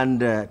here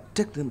and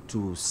take them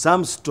to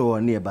some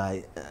store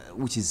nearby,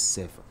 which is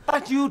safer.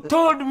 But you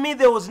told me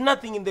there was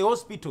nothing in the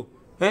hospital.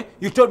 Eh?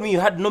 You told me you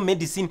had no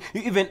medicine.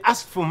 You even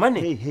asked for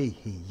money. Hey,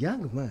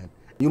 young man.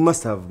 You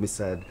must have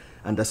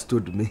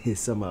misunderstood me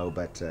somehow,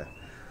 but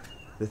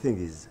the thing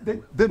is...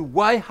 Then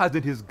why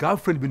hasn't his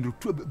girlfriend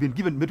been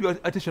given medical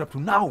attention up to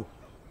now?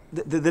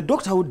 The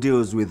doctor who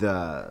deals with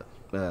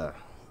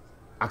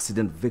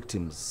accident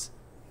victims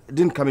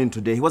didn't come in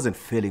today. He wasn't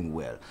feeling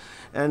well.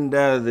 And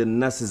the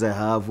nurses I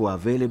have who are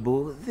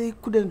available, they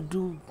couldn't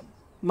do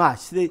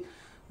much.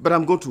 But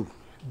I'm going to...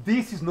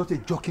 This is not a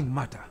joking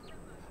matter.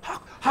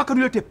 How can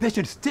you let a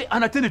patient stay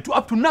unattended to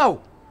up to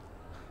now?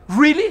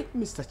 Really?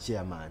 Mr.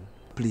 Chairman,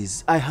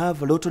 please, I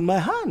have a lot on my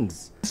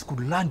hands. This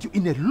could land you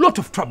in a lot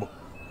of trouble.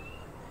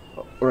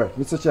 All right,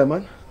 Mr.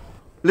 Chairman,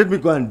 let me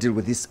go and deal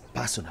with this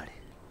personally.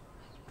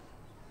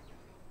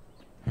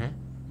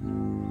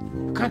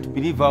 Can't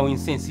believe how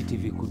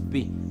insensitive he could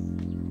be.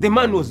 The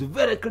man was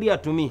very clear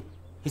to me.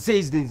 He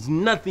says there's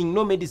nothing,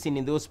 no medicine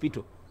in the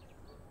hospital.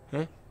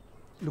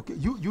 Look,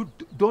 you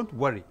don't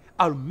worry.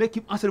 I'll make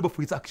him answerable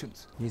for his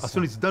actions. Yes, as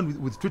soon as he's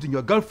done with treating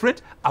your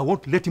girlfriend, I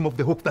won't let him off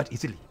the hook that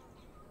easily.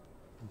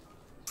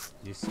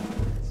 Yes, sir.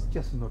 It's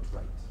just not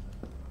right.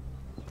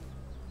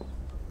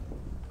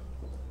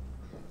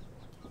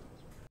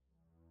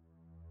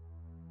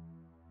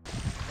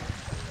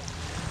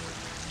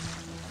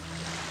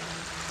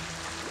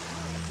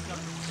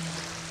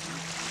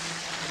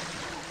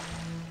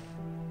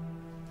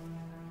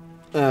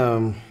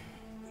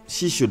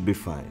 She should be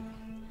fine.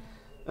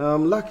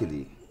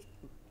 Luckily,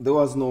 there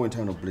was no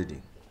internal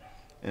bleeding.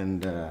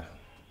 And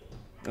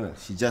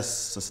she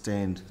just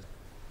sustained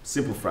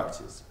simple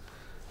fractures.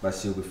 But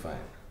she'll be fine.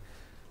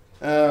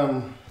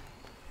 In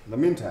the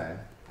meantime,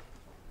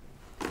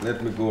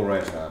 let me go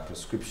write her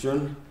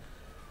prescription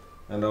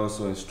and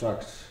also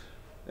instruct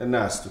a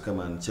nurse to come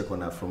and check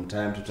on her from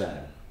time to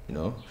time, you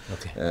know?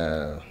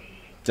 Okay.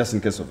 Just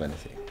in case of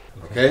anything.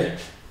 Okay?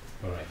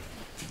 All right.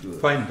 Good.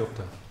 Fine,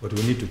 doctor, but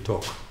we need to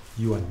talk,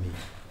 you and me.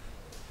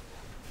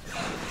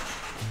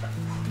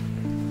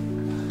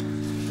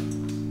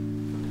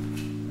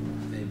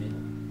 Baby,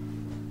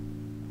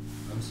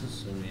 I'm so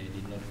sorry I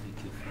did not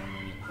pick your phone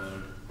when you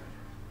called.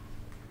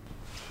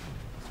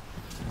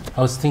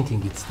 I was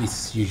thinking it's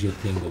this usual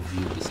thing of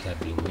you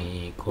disturbing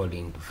me,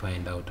 calling to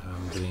find out how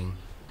I'm doing.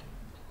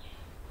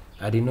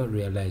 I did not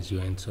realize you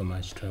were in so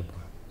much trouble.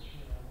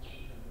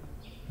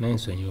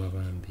 Nice when you were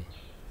Bambi.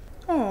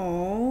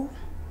 Oh,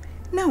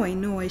 now I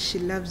know why she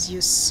loves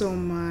you so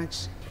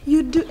much.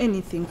 You'd do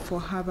anything for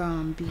her,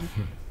 Bambi.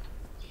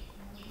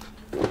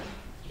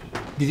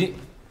 Did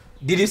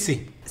you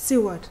see? See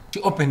what?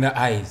 She opened her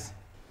eyes.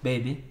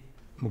 Baby.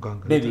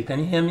 Muganga. Baby, can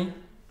you hear me?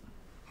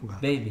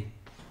 Muganga. Baby.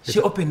 She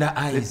opened her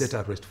eyes. Let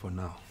her rest for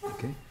now,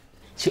 okay?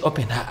 She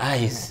opened her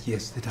eyes.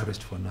 Yes, let her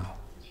rest for now.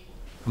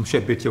 I'm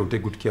sure Betty will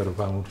take good care of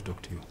her. I want to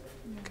talk to you.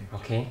 Okay?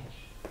 Okay.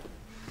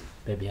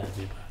 Baby, I'll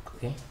be back,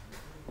 okay?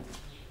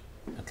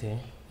 Okay,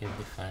 you'll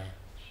be fine,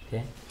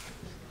 okay?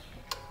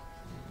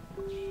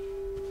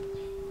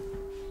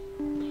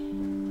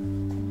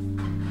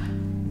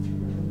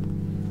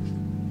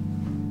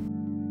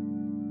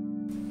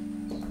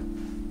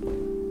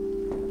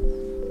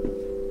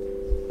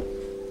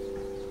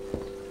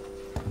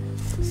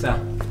 Sir,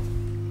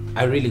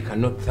 I really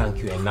cannot thank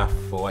you enough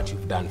for what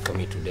you've done for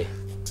me today.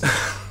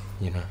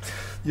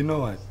 You know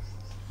what?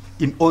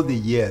 In all the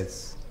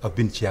years I've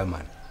been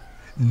chairman,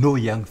 no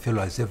young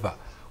fellow has ever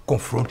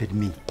confronted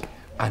me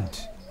and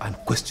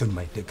questioned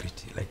my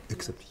integrity, like,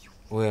 except you.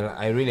 Well,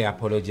 I really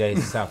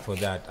apologize, sir, for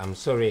that. I'm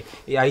sorry.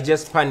 I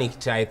just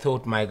panicked. I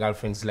thought my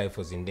girlfriend's life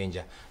was in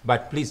danger.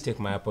 But please take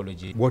my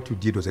apology. What you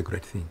did was a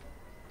great thing.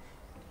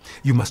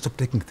 You must stop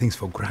taking things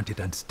for granted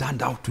and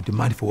stand out to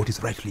demand for what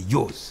is rightfully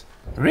yours.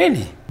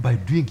 Really? By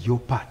doing your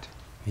part.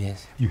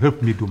 Yes. You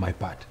helped me do my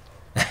part.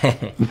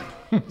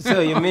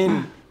 So you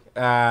mean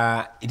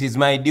it is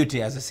my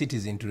duty as a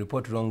citizen to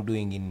report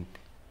wrongdoing in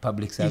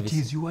public service? It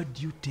is your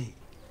duty.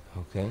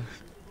 Okay.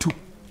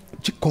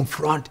 To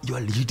confront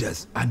your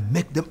leaders and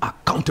make them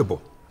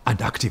accountable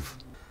and active.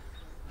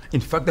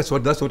 In fact, that's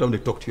what I'm going to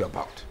talk to you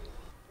about.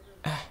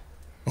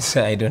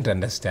 Sir, I don't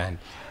understand.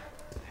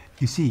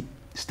 You see,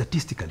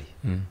 statistically,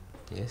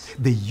 yes,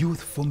 the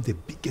youth form the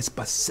biggest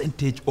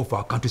percentage of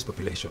our country's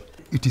population.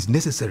 It is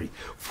necessary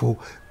for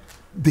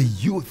the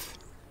youth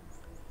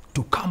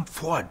to come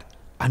forward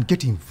and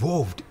get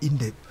involved in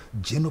the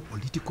general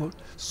political,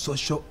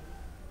 social,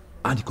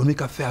 and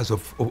economic affairs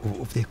of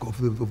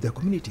their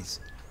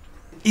communities.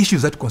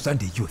 Issues that concern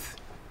the youth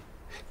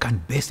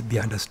can best be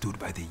understood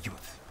by the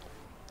youth.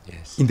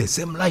 Yes. In the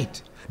same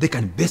light, they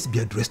can best be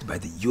addressed by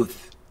the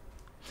youth.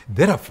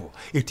 Therefore,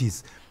 it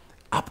is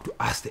up to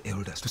us, the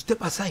elders, to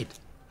step aside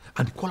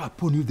and call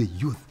upon you, the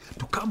youth,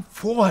 to come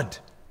forward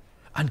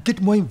and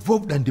get more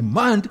involved and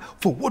demand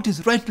for what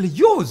is rightly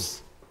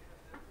yours.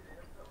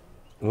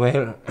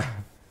 Well,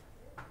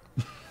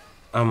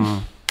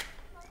 to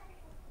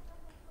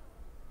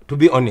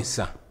be honest,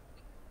 sir,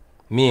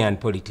 me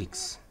and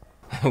politics,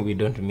 we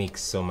don't mix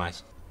so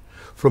much.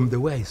 From the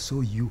way I saw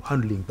you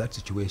handling that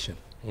situation,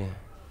 yeah,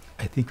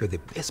 I think you're the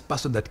best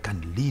person that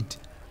can lead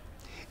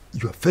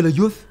your fellow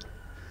youth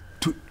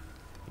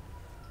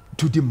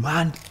to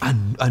demand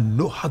and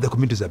know how the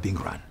communities are being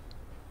run.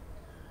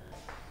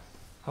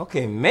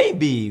 Okay,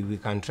 maybe we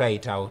can try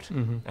it out.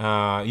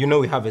 You know,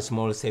 we have a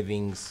small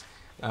savings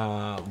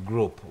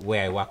group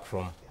where I work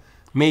from.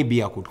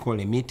 Maybe I could call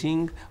a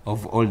meeting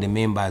of all the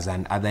members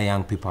and other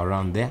young people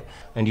around there,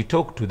 and you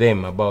talk to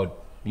them about,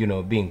 you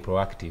know, being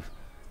proactive.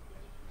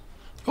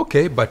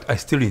 Okay, but I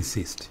still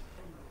insist.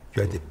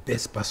 You are the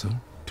best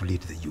person to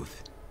lead the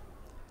youth.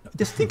 Now,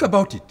 just think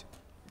about it.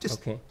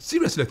 Just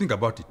seriously think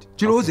about it.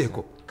 Okay,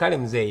 Kale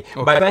Mzee.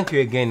 But thank you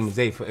again,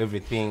 Mzee, for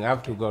everything. I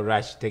have to go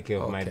rush, take care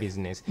of my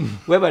business.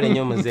 Whoever the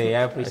new Mzee,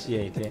 I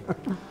appreciate it.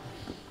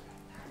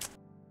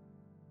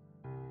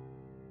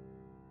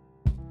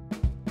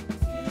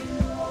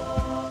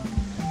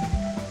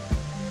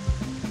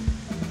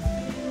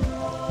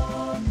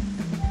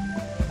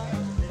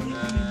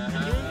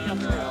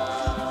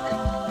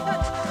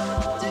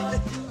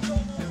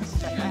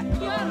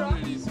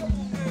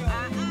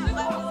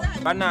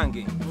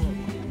 Banange,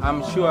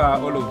 I'm sure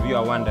all of you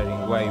are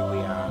wondering why we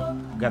are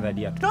gathered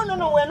here.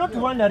 No, we're not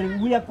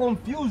wondering. We are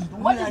confused.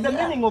 What is the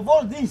meaning of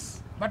all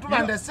this? But we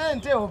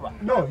understand,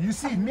 no, you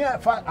see, me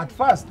at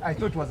first I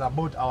thought it was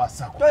about our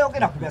circle.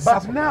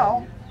 But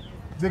now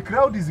the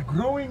crowd is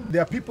growing.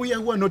 There are people here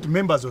who are not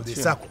members of the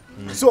circle.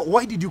 So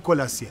why did you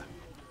call us here?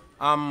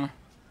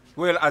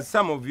 Well, as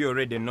some of you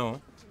already know,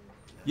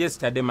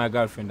 yesterday my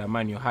girlfriend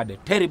Amanyo had a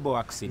terrible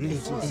accident.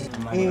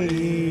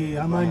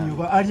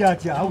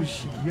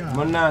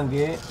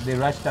 Monange, they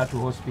rushed her to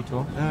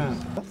hospital.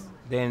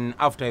 Then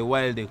after a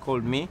while they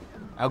called me.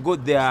 I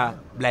got there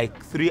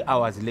like 3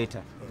 hours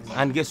later.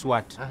 And guess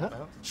what?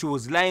 She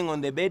was lying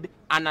on the bed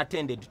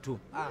unattended to.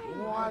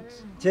 What?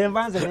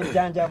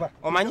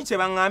 Omanyi che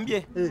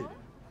bangambye?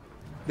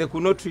 They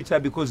could not treat her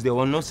because there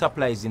were no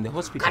supplies in the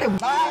hospital.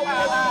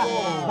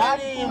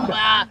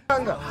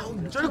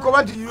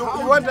 You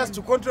want us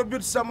to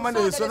contribute some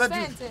money so that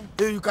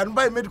you can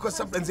buy medical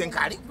supplies and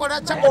carry?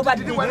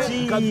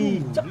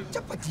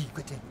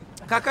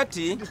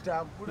 Kakati,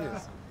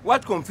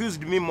 what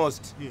confused me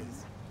most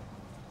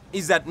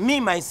is that me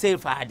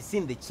myself, I had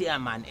seen the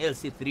chairman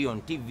LC3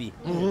 on TV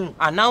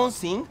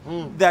announcing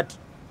that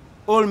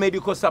all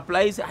medical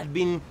supplies had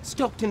been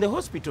stocked in the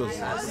hospitals.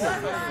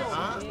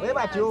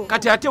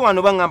 Kati ate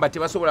wano bangamba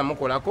tebasobola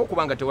mukolako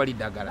kubanga tewali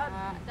ddagala.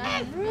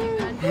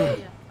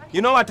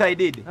 You know what I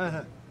did?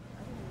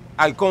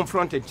 I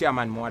confronted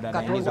Chairman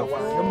Mwadana in his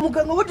office.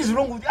 Muganga, what is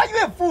wrong with you? Are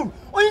you a fool?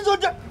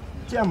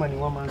 Chairman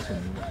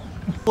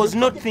was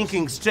not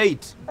thinking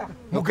straight.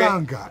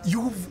 Muganga,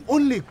 you've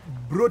only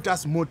brought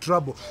us more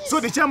trouble. So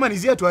the chairman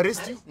is here to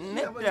arrest you?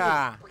 Never.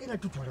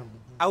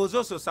 I was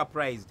also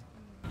surprised.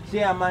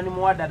 Chairman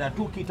Mwadada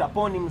took it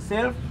upon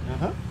himself.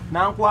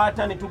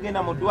 Nankwata ne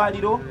tugenda mu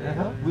ddwaliro.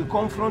 We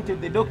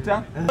confronted the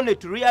doctor. Only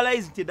to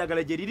realize nti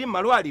eddagala gye liri mu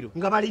malwaliro.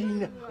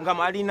 Nga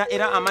malina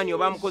era Amanyo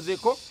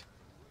bamukozeko.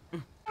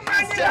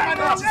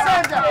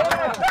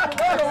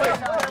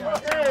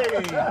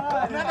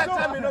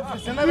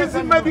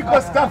 These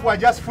medical staff were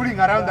just fooling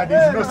around that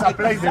there's no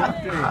supply there.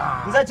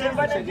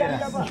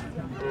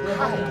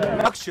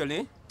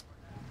 Actually,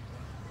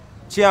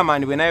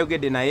 Chairman, when I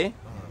get naye,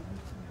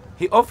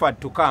 he offered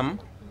to come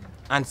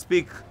and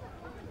speak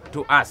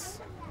to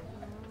us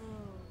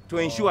to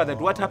ensure that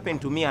what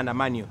happened to me and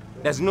Amanyo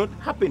does not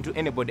happen to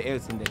anybody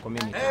else in the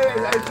community.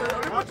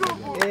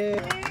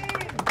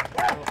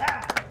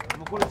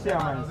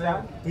 Chairman,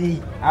 sir, I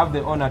have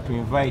the honor to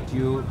invite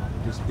you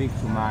to speak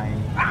to my,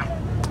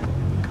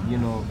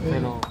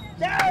 fellow.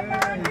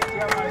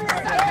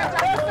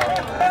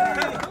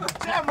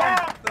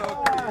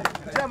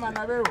 Chairman,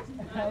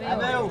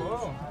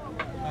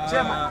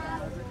 Chairman.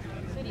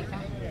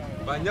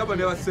 Banyaba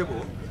never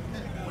sebo.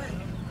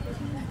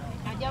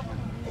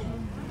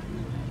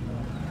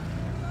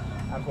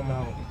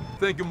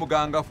 Thank you,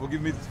 Muganga, for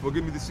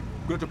giving me this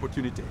great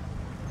opportunity.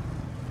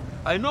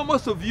 I know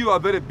most of you are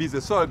very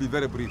busy, so I'll be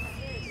very brief.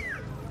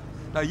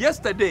 Now,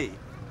 yesterday,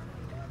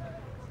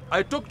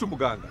 I talked to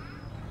Muganga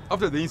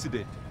after the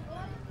incident,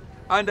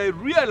 and I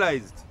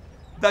realized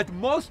that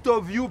most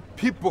of you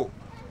people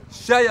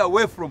shy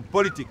away from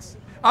politics,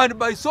 and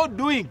by so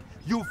doing,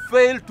 you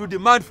fail to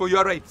demand for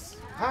your rights.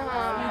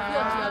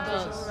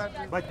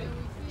 But,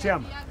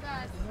 Chairman,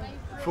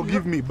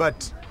 forgive me,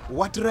 but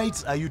what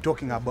rights are you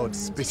talking about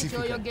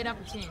specifically?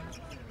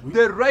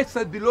 The rights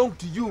that belong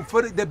to you,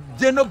 for the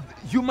general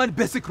human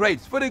basic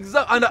rights, for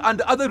example,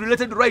 and other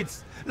related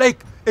rights,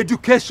 like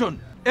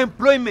education,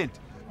 employment,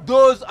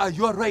 those are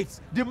your rights.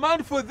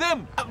 Demand for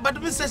them.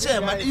 But Mr.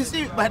 Chairman, you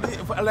see,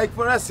 like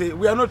for us,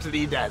 we are not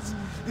leaders.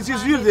 It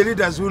is you, the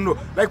leaders, who know.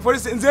 Like for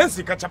instance,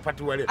 Zensi kachapati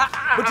wale.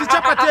 But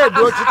chapati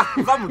do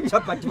Vamu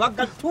chapati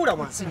wakatura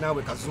wansi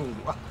nawe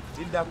kazungu.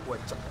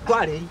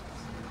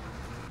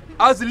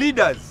 As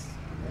leaders,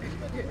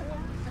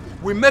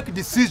 we make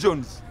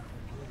decisions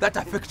that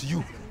affect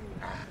you.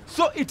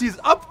 So it is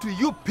up to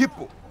you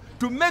people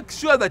to make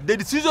sure that the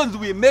decisions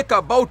we make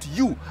about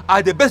you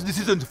are the best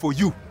decisions for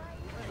you.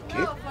 Okay?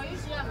 No, for you,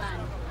 Chairman.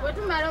 What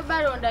tomorrow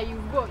baronda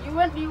you go? You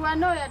are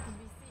nowhere to be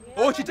seen.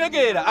 Oh,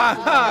 Chitegera.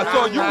 Aha,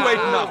 so you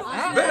wait now.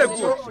 Very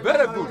good,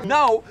 very good.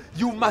 Now,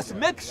 you must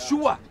make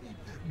sure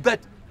that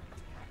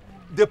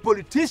the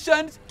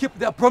politicians keep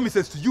their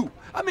promises to you.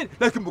 I mean,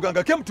 like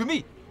Muganga came to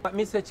me. But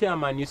Mr.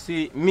 Chairman, you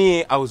see,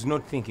 me, I was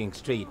not thinking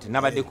straight.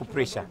 Never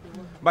pressure.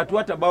 But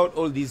what about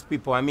all these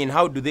people? I mean,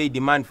 how do they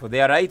demand for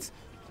their rights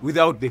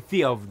without the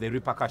fear of the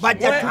repercussions?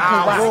 Okay.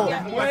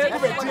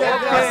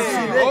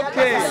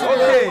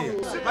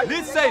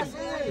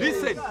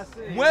 Listen.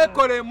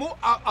 Mwekoremu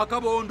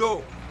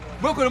akabondo.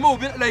 Mwekoremu will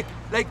be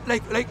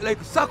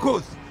like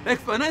circles, like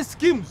finance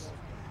schemes.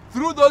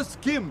 Through those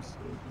schemes,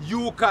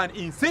 you can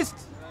insist,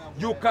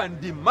 you can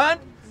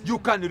demand, you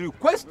can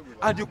request,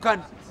 and you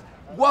can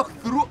work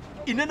through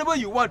in any way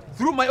you want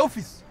through my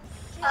office.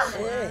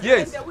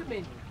 Yes.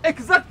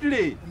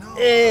 Exactly.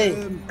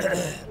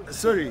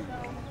 Sorry,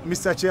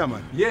 Mr.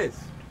 Chairman. Yes.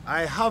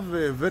 I have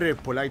a very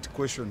polite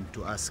question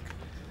to ask.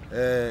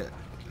 The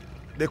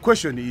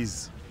question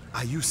is,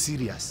 are you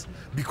serious?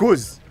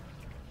 Because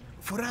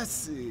for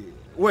us,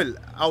 well,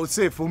 I would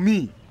say for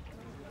me,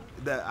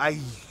 I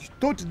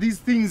thought these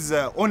things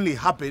only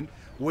happen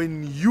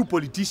when you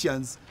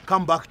politicians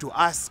come back to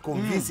us,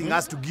 convincing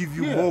us to give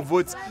you more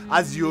votes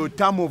as your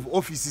term of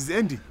office is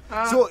ending.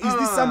 So is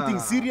this something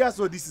serious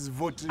or this is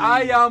vote?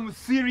 I am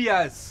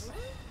serious.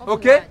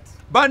 Okay?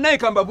 Bana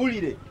ikamba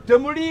bulire.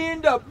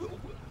 Temulinda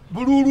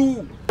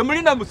buluru.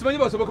 Temulinda musimanyi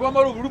basoboka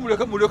bamalo buluru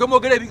mulyoka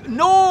mogere.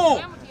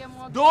 No!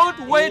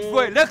 Don't wait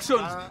for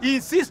elections.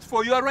 Insist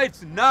for your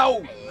rights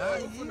now.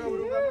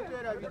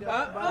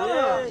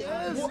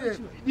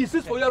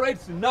 Insist for your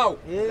rights now.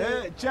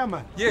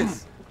 Chairman.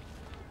 Yes.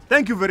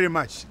 Thank you very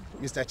much,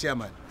 Mr.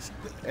 Chairman.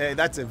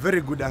 That's a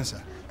very good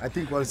answer. I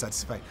think we're all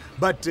satisfied.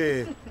 But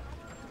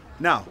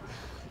now,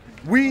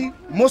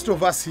 most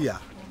of us here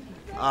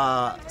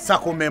are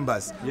circle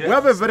members. Yes. We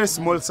have a very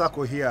small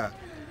circle here,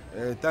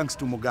 thanks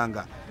to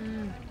Muganga.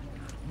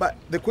 But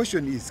the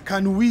question is,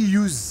 can we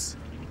use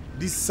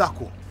this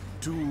circle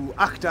to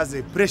act as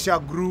a pressure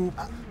group,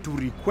 to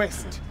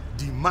request,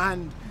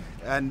 demand,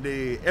 and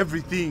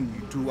everything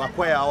to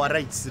acquire our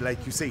rights,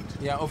 like you said?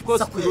 Yeah, of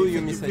course, through you,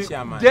 Mr.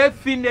 Chairman.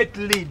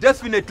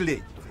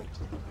 Definitely.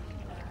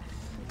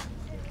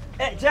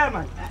 Hey,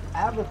 Chairman, I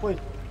have a point.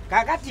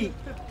 Kakati,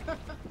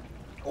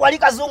 wali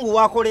kazungu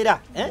wakolera,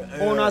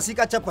 ono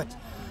asika chapati.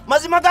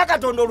 Mazima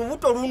kakatondo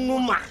lubuto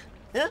lunuma.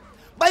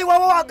 Bai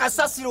wawo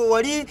wakasasiro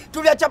wali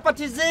tulya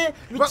chapati ze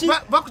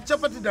baku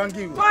chapati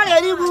dangingo.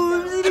 Pale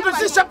libu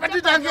si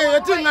chapati dangingo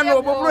yatinga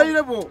no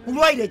bobulwaire bo.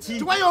 Ulwaire chi.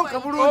 Tuwayonka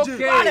bulungi.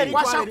 Pale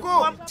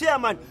washako.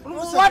 Chairman,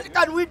 what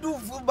can we do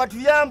but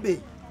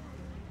yambe?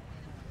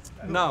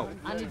 Now,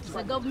 And it's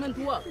a government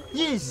work.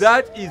 Yes.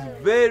 That is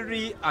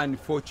very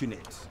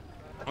unfortunate.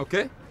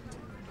 Okay?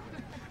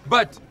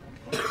 But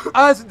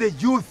as the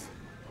youth,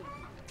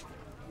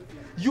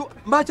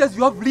 much as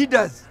you have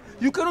leaders,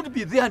 you cannot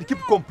be there and keep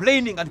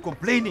complaining and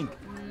complaining.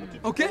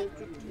 Okay?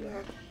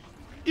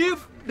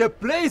 If the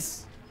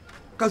place,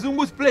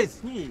 Kazungu's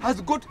place,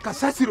 has got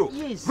kasasiro,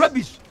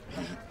 rubbish,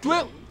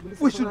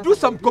 we should do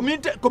some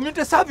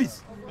community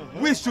service.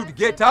 We should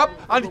get up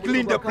and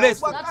clean the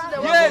place.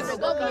 Yes,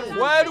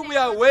 while we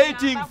are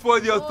waiting for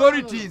the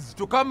authorities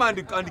to come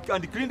and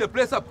clean the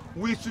place up,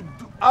 we should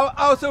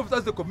ourselves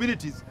as the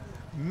communities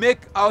make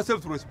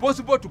ourselves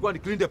responsible to go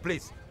and clean the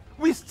place.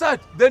 We start,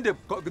 then the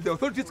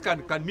authorities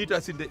can meet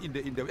us in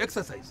the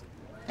exercise.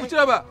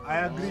 Muchiraba. I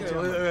agree.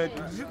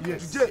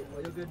 Yes. Yes.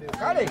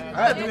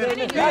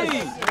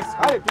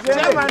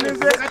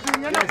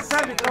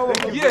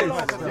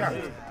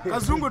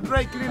 Kazungu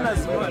dry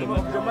cleaners.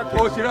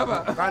 Oh,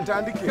 Chiraba.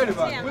 Kantandike.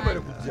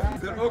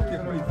 Okay,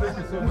 please. Thank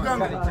you so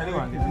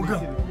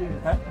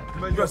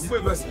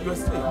much. You are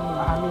staying.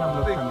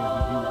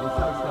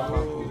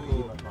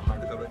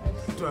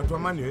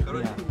 Tuamani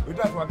wewe.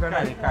 Utatuagana.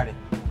 Kale.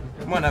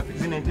 Mwana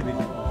zina interview.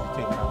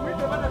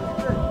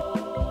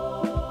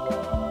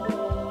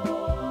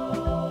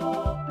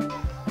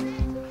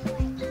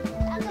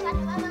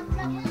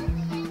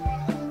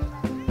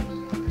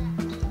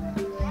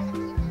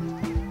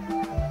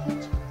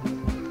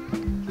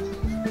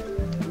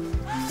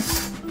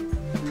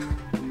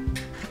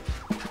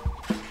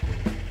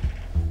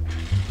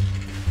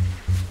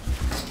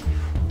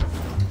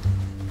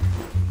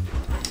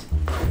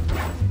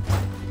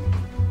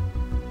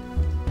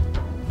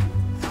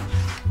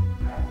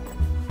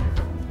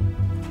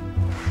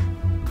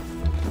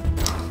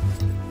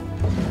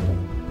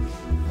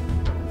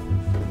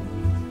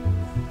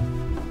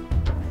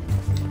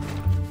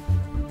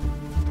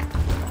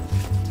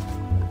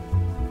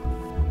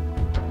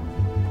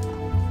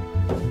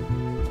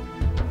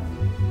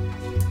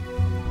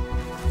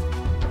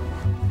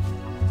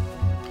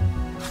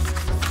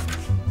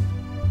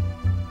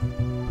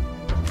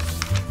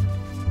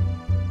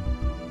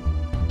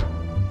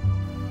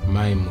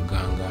 My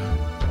Muganga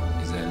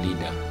is a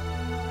leader.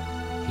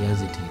 He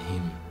has it in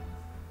him.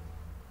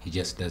 He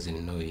just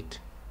doesn't know it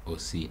or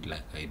see it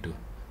like I do.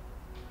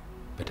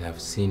 But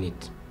I've seen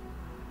it,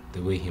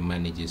 the way he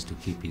manages to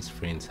keep his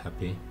friends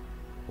happy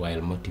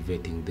while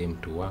motivating them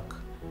to work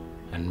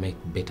and make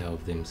better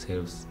of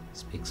themselves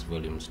speaks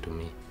volumes to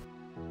me.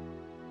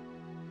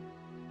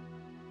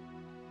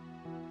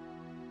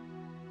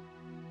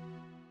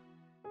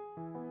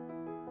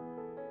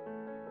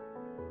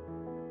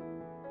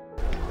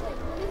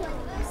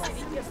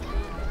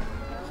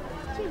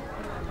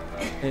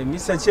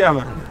 Mr.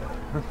 Chairman,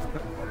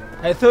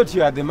 I thought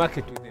you had the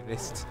market with the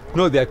rest.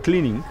 No, they are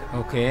cleaning.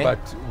 Okay. But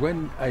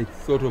when I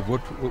thought of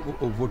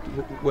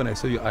when I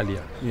saw you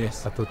earlier,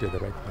 yes, I thought you're the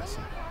right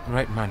person.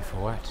 Right man for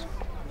what?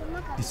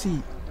 You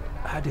see,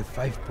 I had a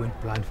 5-point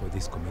plan for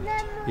this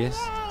community. Yes.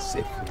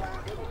 Safe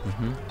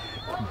food,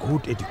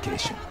 good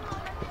education,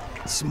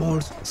 small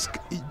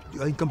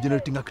income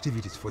generating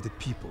activities for the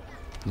people,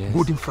 yes,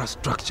 good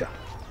infrastructure.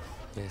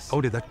 Yes.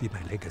 How did that be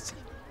my legacy?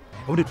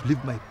 I wanted to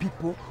leave my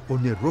people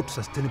on a road to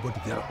sustainable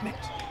development.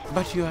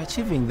 But you're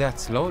achieving that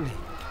slowly.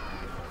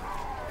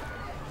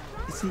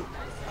 You see,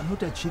 I'm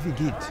not achieving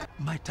it.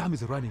 My time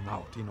is running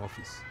out in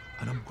office,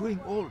 and I'm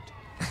growing old.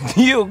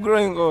 You're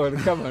growing old.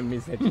 Come on,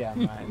 Mr.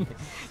 Chairman.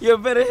 You're a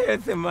very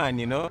healthy man,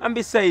 you know. And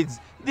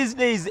besides, these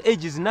days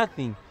age is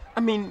nothing.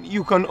 I mean,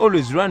 you can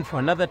always run for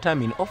another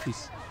term in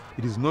office.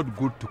 It is not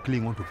good to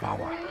cling on to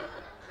power.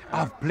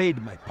 I've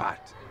played my part.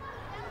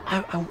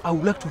 I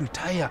would like to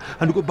retire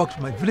and go back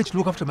to my village to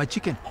look after my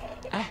chicken.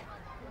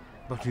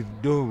 But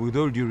with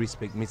all due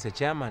respect, Mr.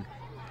 Chairman,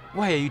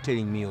 why are you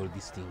telling me all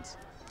these things?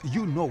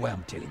 You know why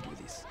I'm telling you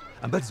this.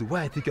 And that's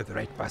why I think you're the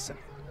right person.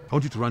 I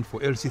want you to run for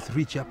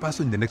LC3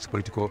 chairperson in the next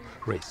political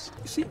race.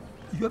 You see,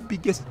 your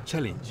biggest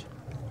challenge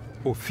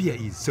or fear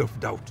is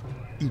self-doubt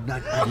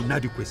and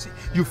inadequacy.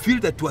 You feel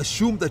that to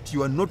assume that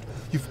you are not,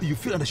 you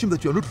feel and assume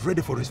that you are not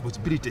ready for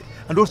responsibility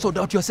and also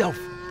doubt yourself.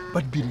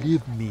 But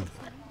believe me,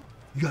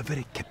 you are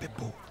very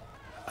capable.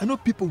 I know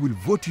people will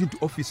vote you into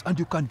office and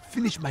you can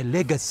finish my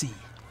legacy.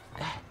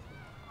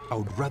 I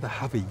would rather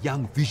have a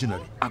young,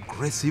 visionary,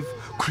 aggressive,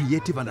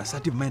 creative and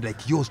assertive mind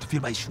like yours to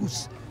fill my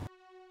shoes.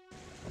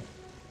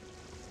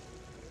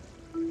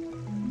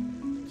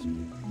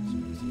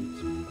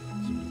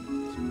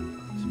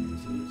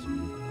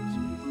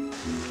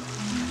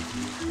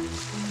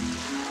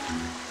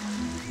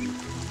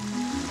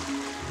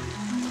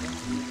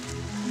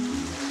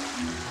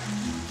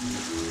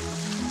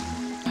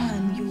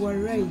 And you were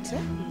right,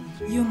 eh?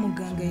 Your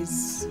Muganga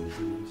is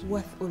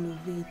worth all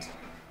of it.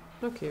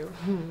 Okay,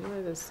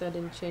 why the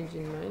sudden change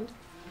in mind?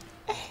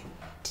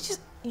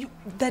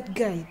 That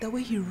guy, the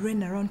way he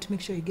ran around to make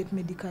sure you get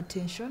medical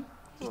attention,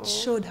 it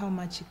showed how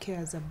much he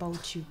cares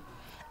about you.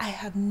 I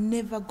have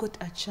never got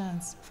a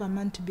chance for a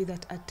man to be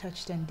that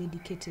attached and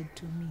dedicated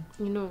to me.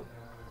 You know,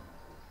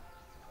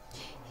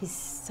 he's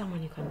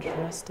someone you can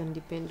trust and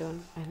depend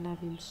on. I love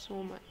him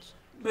so much.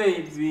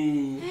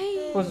 Baby,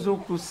 hey.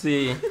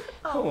 Ozokuse,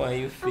 how are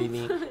you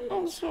feeling?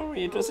 I'm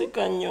sorry, it was a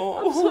canyo.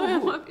 I'm sorry,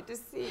 I'm happy to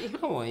see you.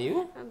 How are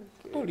you? I'm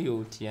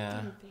good.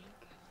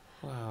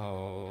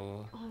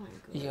 Wow. Oh my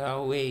God. You're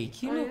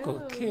awake. You look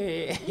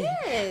okay.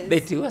 Yes.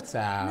 Betty, what's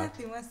up?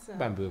 Nothing, what's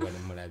up?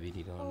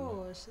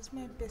 Oh, she's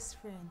my best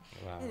friend.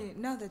 Wow. Anyway,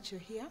 now that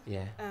you're here,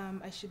 yeah.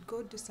 I should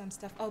go do some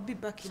stuff. I'll be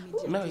back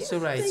immediately. No, it's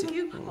all right. Thank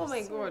you. Oh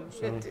my God.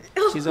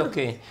 She's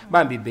okay.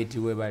 Bambi Betty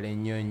Webale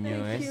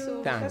Nyonyo. Thank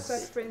you. Thanks.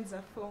 That's what friends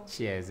are for.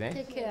 Cheers, eh?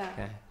 Take care.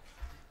 Yeah.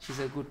 She's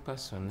a good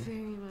person.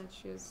 Very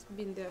much. She's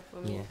been there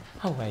for me. Yeah.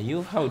 How are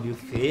you? How do you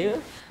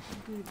feel?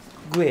 Good.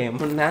 Gwe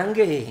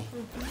Munange.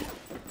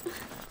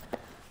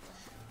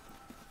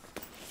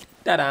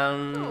 Ta-da!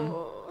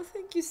 Oh,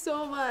 thank you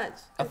so much.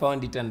 I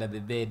found it under the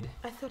bed.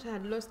 I thought I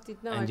had lost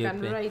it. Now And I your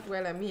can pen. write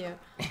while I'm here.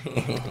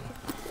 Thank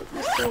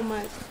you so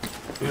much.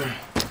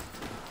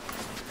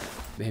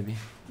 Baby,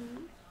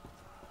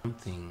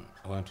 something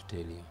I want to tell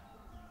you.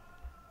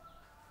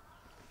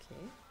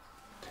 Okay.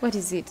 What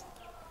is it?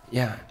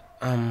 Yeah,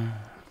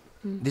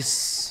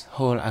 this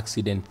whole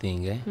accident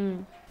thing, it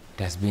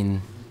has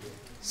been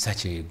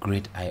such a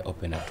great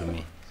eye-opener to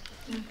me.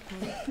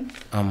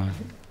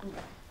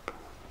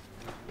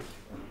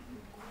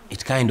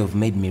 It kind of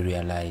made me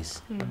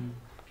realize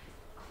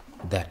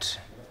that,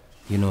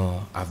 you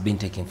know, I've been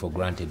taking for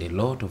granted a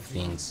lot of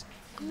things.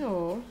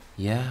 No.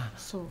 Yeah.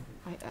 So,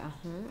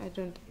 I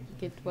don't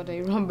get what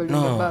I rumbling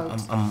No, about.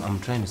 I'm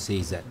trying to say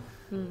is that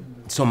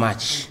so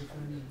much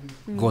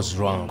goes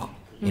wrong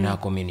in our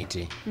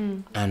community,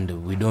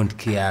 and we don't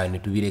care,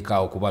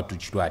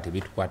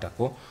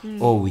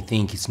 or we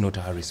think it's not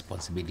our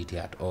responsibility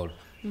at all.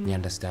 You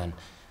understand?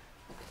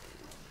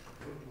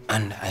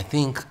 And I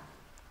think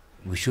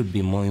we should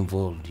be more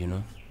involved, you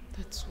know.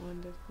 That's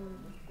wonderful.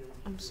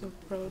 I'm so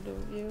proud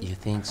of you. You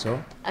think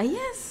so?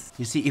 Yes.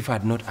 You see, if I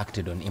had not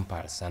acted on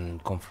impulse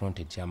and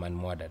confronted Chairman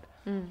Mwadad,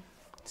 I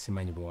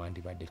I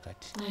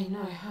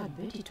know, I heard.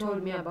 Betty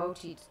told me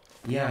about it.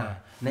 Yeah,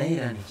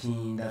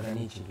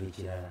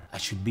 I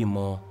should be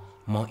more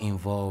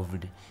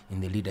involved in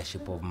the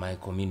leadership of my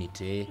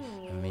community.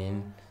 I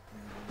mean,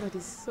 That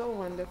is so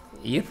wonderful.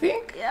 you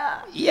think?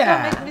 Yeah.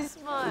 Yeah. You make me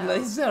smile. No,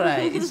 it's all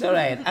right. It's all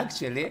right.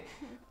 Actually,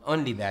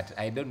 only that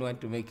I don't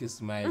want to make you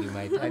smile. You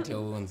might hurt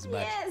your wounds,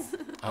 but Yes.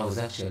 I was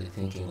actually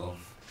thinking of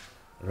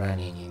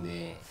running in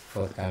the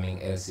forthcoming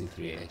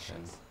LC3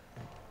 elections.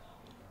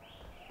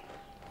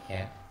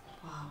 Yeah.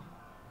 Wow.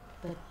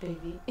 But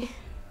baby,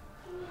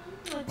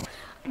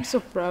 I'm so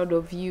proud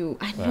of you.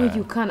 I know Wow.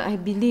 you can. I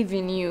believe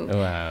in you.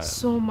 Wow.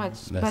 So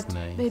much. That's but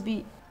nice.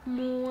 baby,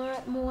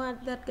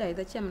 Muad, that guy,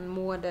 the chairman,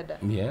 Muadada.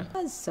 Yeah.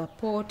 Has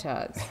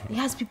supporters. He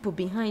has people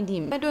behind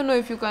him. I don't know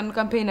if you can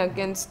campaign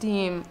against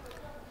him.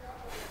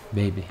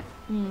 Baby,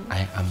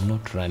 I am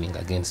not running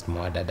against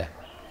Mwadada.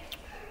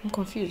 I'm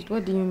confused.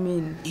 What do you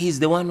mean? He's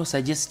the one who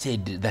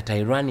suggested that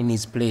I run in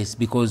his place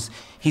because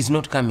he's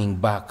not coming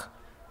back.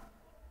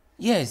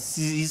 Yes,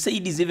 he said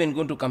he's even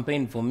going to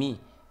campaign for me.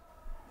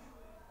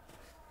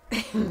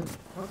 Okay.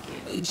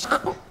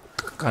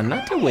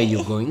 Kanata, where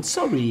you going?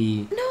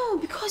 Sorry. No,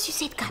 because you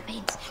said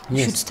campaigns. We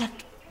Yes. should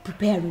start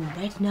preparing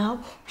right now.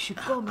 We should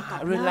go make a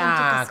plan.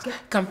 Relax. Take a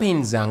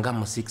Campaigns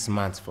are 6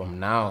 months from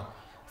now.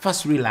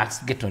 First relax,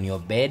 get on your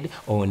bed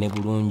or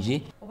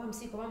nebulunji. I'm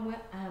sick.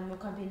 I'm a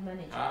campaign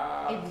manager.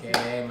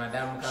 Okay,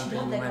 Madam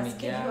Campaign Manager.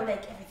 Schedule,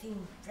 like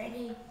everything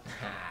ready.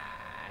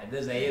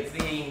 Those are your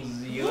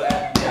things. You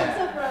are. I'm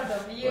so proud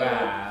of you.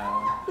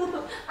 Wow.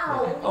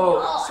 Ow.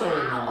 Oh,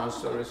 sorry, Mama.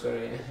 Sorry.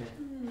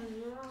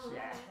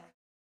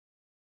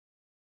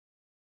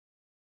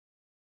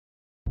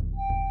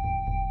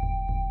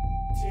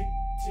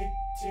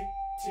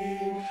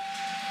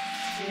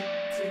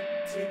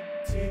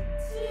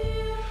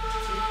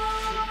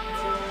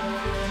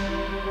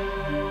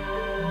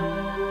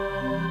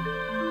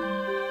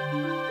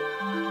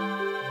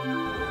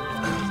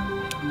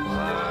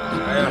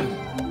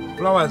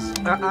 Flowers.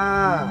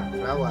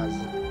 Flowers.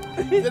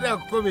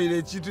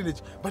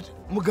 But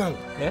Muganga,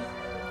 Yeah?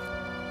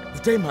 the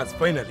time has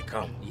finally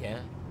come. Yeah.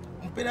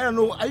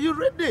 Are you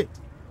ready?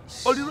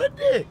 Are you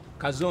ready?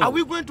 Kazungu. Are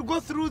we going to go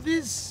through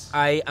this?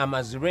 I am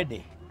as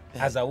ready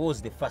as I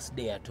was the first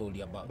day I told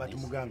you about But this.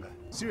 Muganga,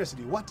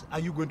 seriously, what are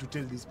you going to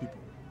tell these people?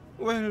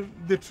 Well,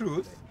 the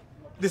truth.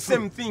 The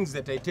same things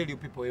that I tell you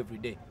people every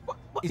day.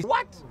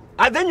 What?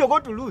 And then you're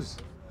going to lose.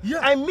 Yeah.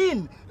 I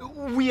mean,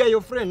 we are your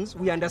friends,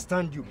 we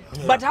understand you.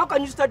 But how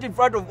can you start in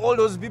front of all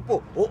those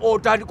people? Or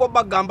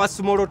bagamba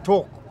small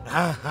talk?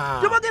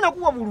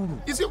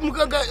 You see,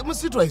 Muganga,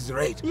 Musitwa is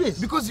right. Yes.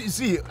 Because you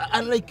see,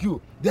 unlike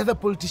you, the other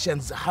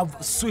politicians have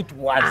sweet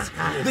words.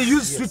 They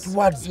use sweet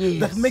words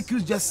that make you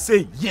just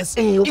say yes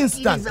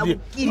instantly.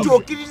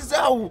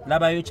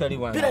 Labayo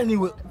Chaliwanga. But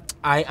anyway,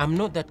 I am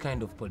not that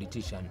kind of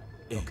politician,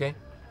 okay?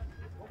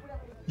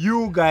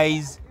 You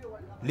guys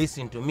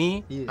listen to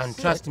me and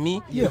trust me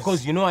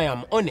because you know I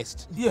am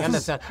honest. You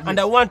understand? And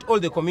I want all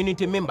the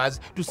community members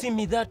to see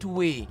me that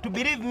way, to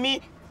believe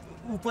me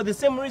for the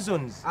same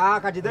reasons.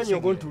 Kati, then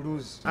you're going to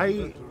lose.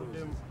 I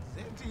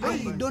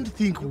don't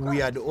think we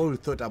had all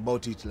thought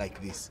about it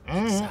like this.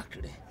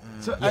 Exactly.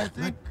 so I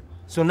think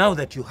So now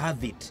that you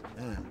have it,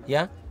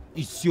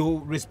 it's your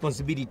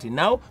responsibility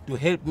now to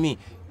help me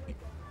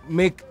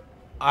make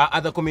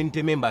other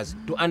community members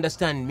to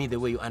understand me the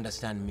way you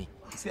understand me.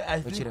 See,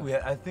 I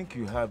think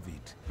you have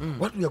it.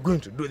 What we are going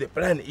to do, the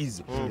plan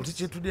is, we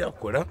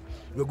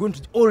are going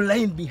to all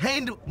line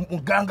behind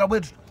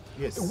Muganga.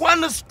 Yes.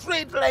 One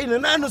straight line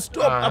and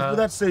non-stop after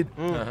that said.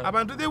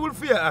 Abantu, they will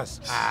fear us.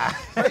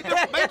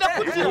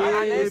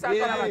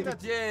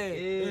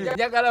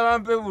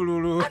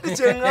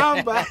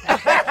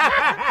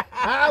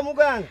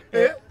 Muganga.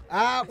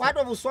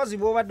 Kwata obuswazi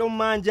bw'obadde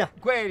omumanja.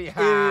 Kweli.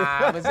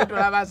 Bwe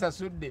tulaba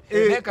asasudde.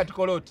 Naye kati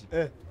koloti.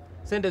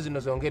 sente zino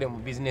zongere mu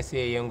bizinesi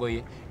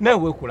y'engoye nawe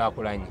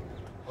wekulaakulanye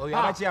oyo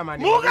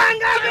abakyamani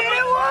Muganga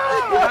beewo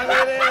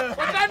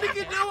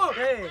otandikiddewo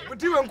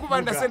mutiwe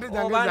nkubanda sente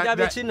obanja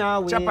biki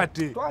naawe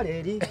chapati twala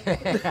eri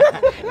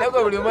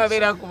nako buli omu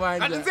abeera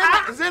kubanja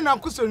nze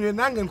nakusonyiye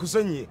nange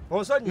nkusonyiye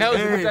nawe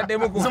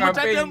zimutaddemu ku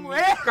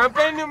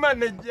kampeni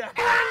manager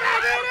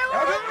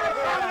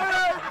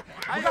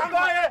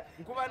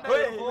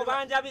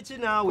obanja biki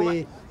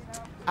naawe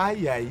What are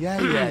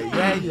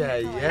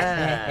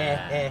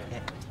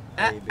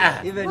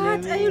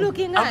you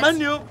looking at?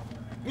 Amanio,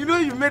 you know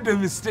you made a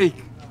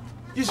mistake.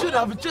 You should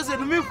have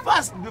chosen me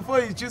first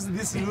before you choose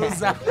this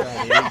loser.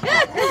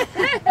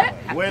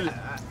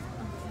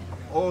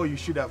 Well, you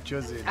should have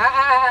chosen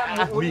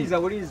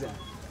Uliza.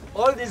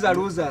 All these are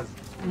losers.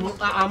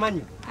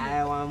 Amanyo,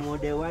 I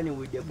want the one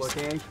with the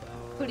potential.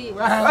 Please.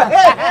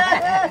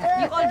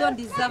 You all don't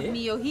deserve me.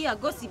 You're here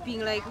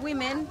gossiping like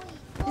women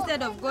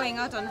instead of going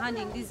out and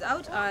handing this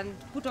out and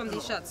put on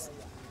these shirts.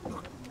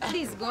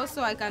 Please go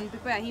so I can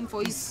prepare him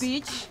for his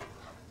speech.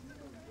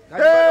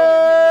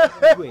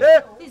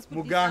 Please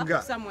put Muganga. this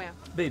up somewhere.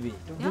 Baby,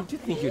 don't you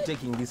think you're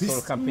taking this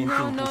whole campaign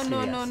thing too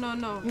serious?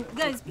 No.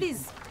 Guys,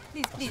 please.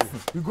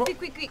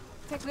 Quick.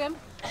 Take them.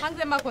 Hang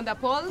them up on the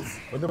poles.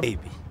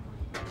 Baby,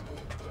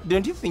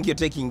 don't you think you're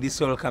taking this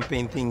whole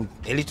campaign thing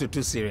a little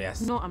too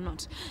serious? No, I'm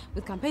not.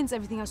 With campaigns,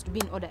 everything has to be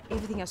in order.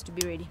 Everything has to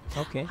be ready.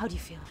 Okay. How do you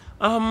feel?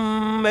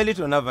 I'm a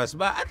little nervous,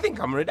 but I think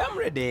I'm ready.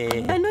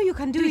 I know you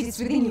can do it. It's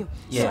within you.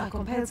 Yeah. So I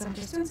compiled some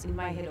questions in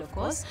my head, of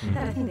course,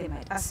 that I think they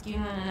might ask you.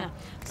 No.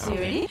 So you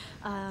ready?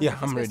 Yeah,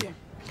 I'm ready.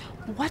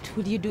 What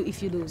will you do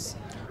if you lose?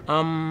 Do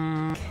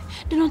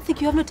not think.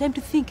 You have no time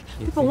to think.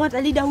 People want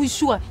a leader who is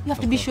sure. You have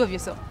to be sure of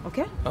yourself.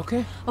 Okay?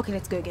 Okay. Okay,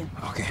 let's go again.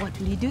 Okay. What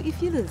will you do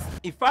if you lose?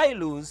 If I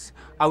lose,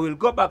 I will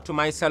go back to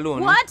my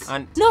salon. What?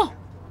 And No.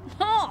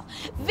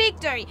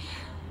 Victory.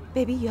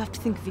 Baby, you have to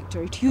think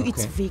victory. To you,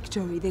 it's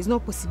victory. There's no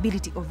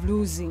possibility of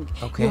losing.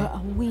 Okay. You're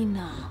a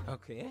winner.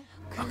 Okay.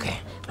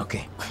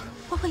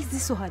 Why is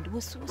this so hard?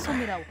 What's so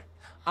made out?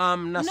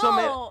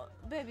 No,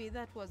 baby,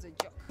 that was a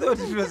joke. Thought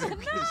it was a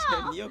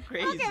question. You're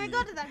crazy. Okay, we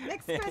go to the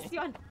next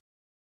question.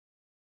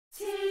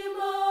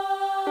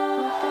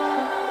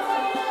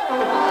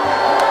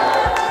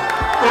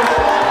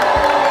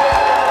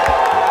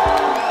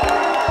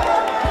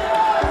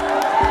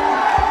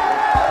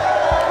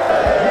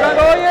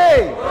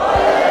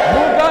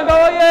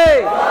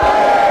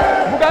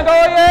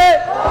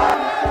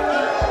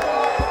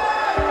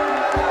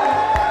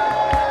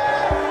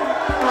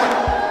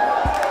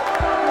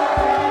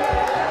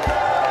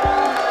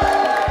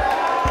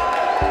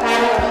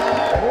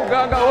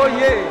 Muganga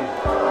oye!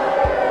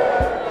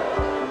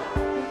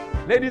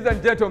 Ladies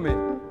and gentlemen,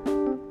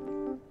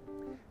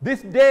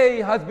 this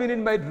day has been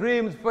in my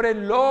dreams for a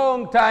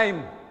long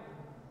time.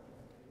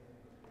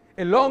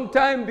 A long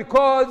time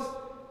because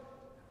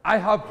I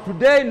have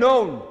today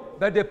known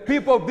that the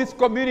people of this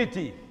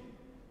community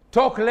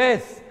talk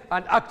less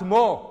and act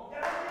more.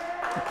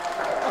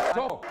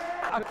 Talk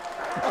and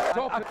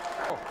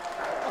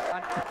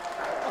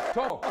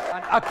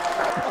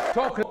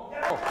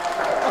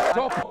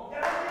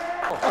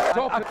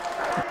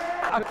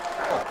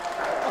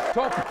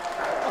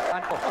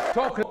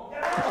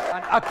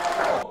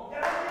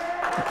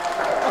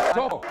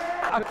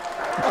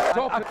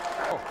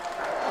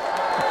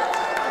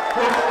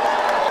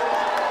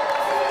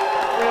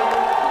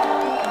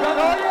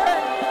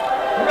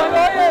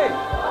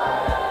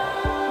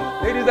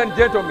Ladies and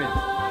gentlemen,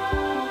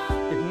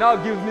 it now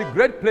gives me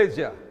great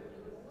pleasure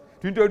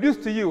to introduce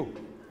to you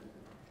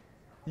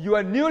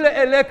your newly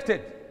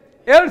elected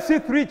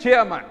LC3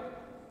 chairman,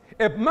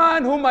 a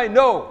man whom I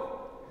know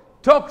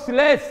talks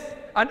less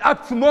and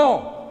acts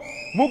more,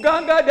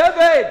 Muganga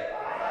David.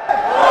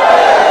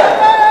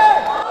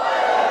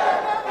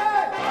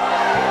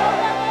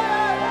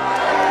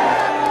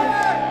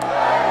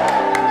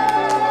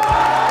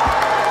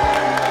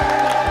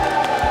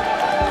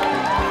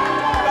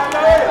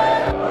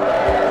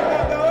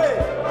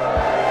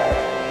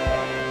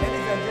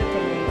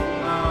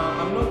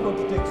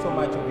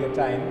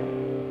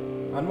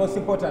 And most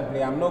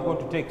importantly, I'm not going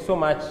to take so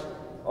much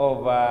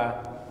of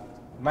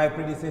my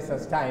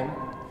predecessor's time,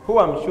 who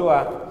I'm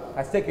sure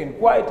has taken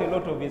quite a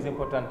lot of his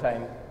important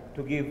time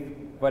to give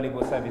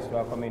valuable service to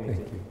our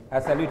community.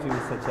 I salute you,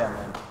 Mr.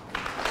 Chairman.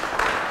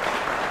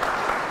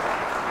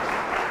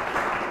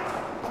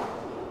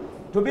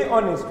 To be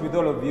honest with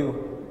all of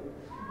you,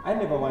 I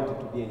never wanted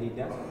to be a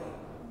leader.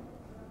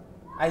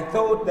 I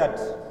thought that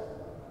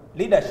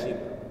leadership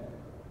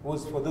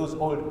was for those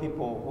old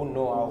people who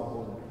know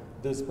how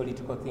those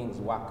political things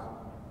work.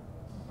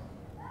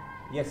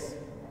 Yes,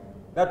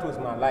 that was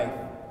my life.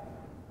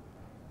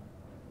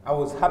 I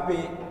was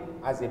happy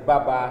as a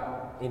barber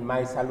in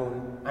my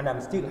salon, and I'm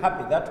still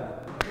happy that way.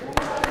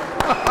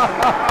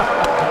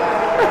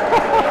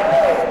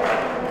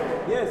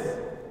 Yes,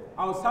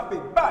 I was happy,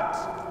 but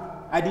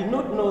I did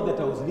not know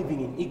that I was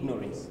living in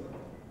ignorance.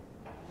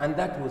 And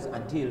that was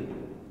until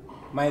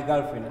my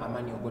girlfriend,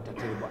 Emmanuel, got a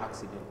terrible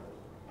accident.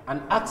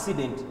 An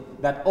accident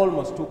that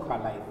almost took her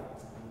life.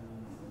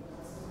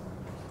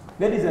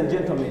 Ladies and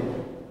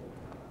gentlemen,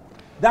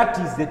 that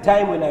is the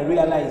time when I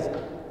realized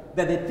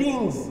that the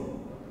things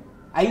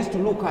I used to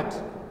look at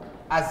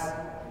as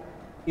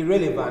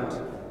irrelevant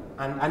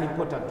and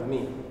unimportant to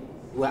me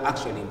were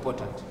actually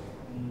important.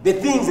 The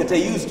things that I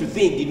used to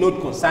think did not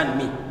concern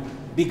me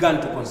began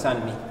to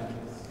concern me,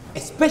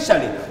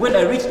 especially when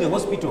I reached the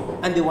hospital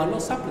and there were no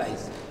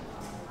supplies.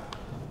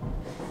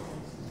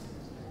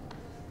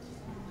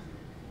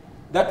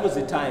 That was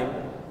the time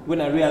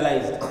when I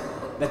realized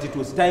that it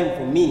was time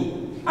for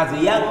me, as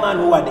a young man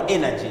who had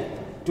energy,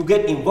 to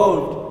get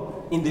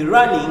involved in the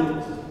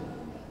running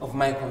of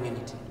my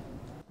community.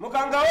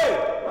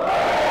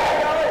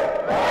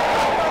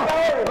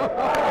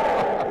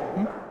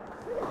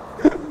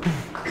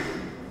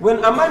 When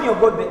Amanio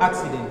got the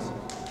accident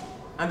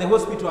and the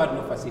hospital had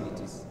no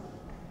facilities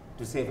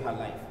to save her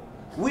life,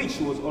 which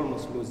she was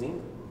almost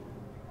losing,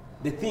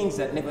 the things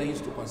that never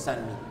used to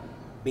concern me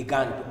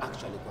began to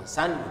actually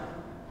concern me.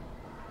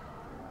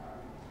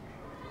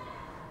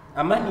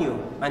 Amanio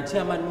and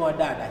Chairman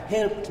Mwadada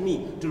helped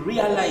me to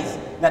realize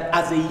that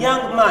as a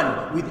young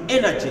man with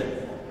energy,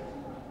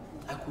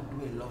 I could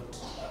do a lot.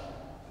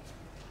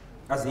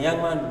 As a young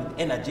man with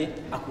energy,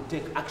 I could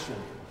take action.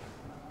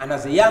 And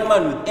as a young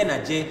man with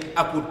energy,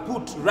 I could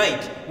put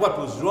right what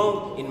was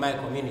wrong in my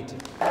community.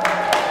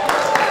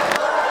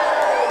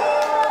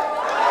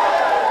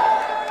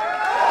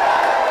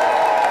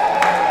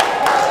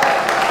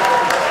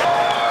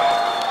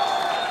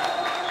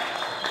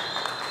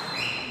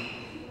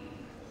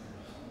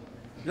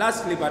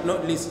 Lastly but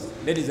not least,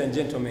 ladies and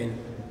gentlemen,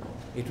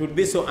 it would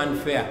be so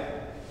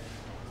unfair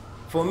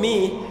for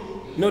me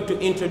not to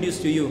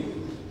introduce to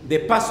you the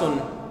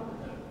person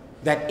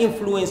that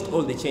influenced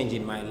all the change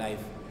in my life.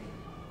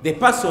 The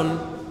person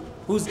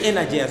whose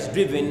energy has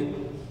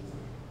driven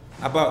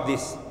about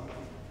this.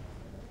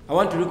 I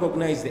want to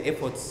recognize the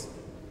efforts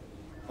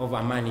of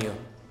Amanio.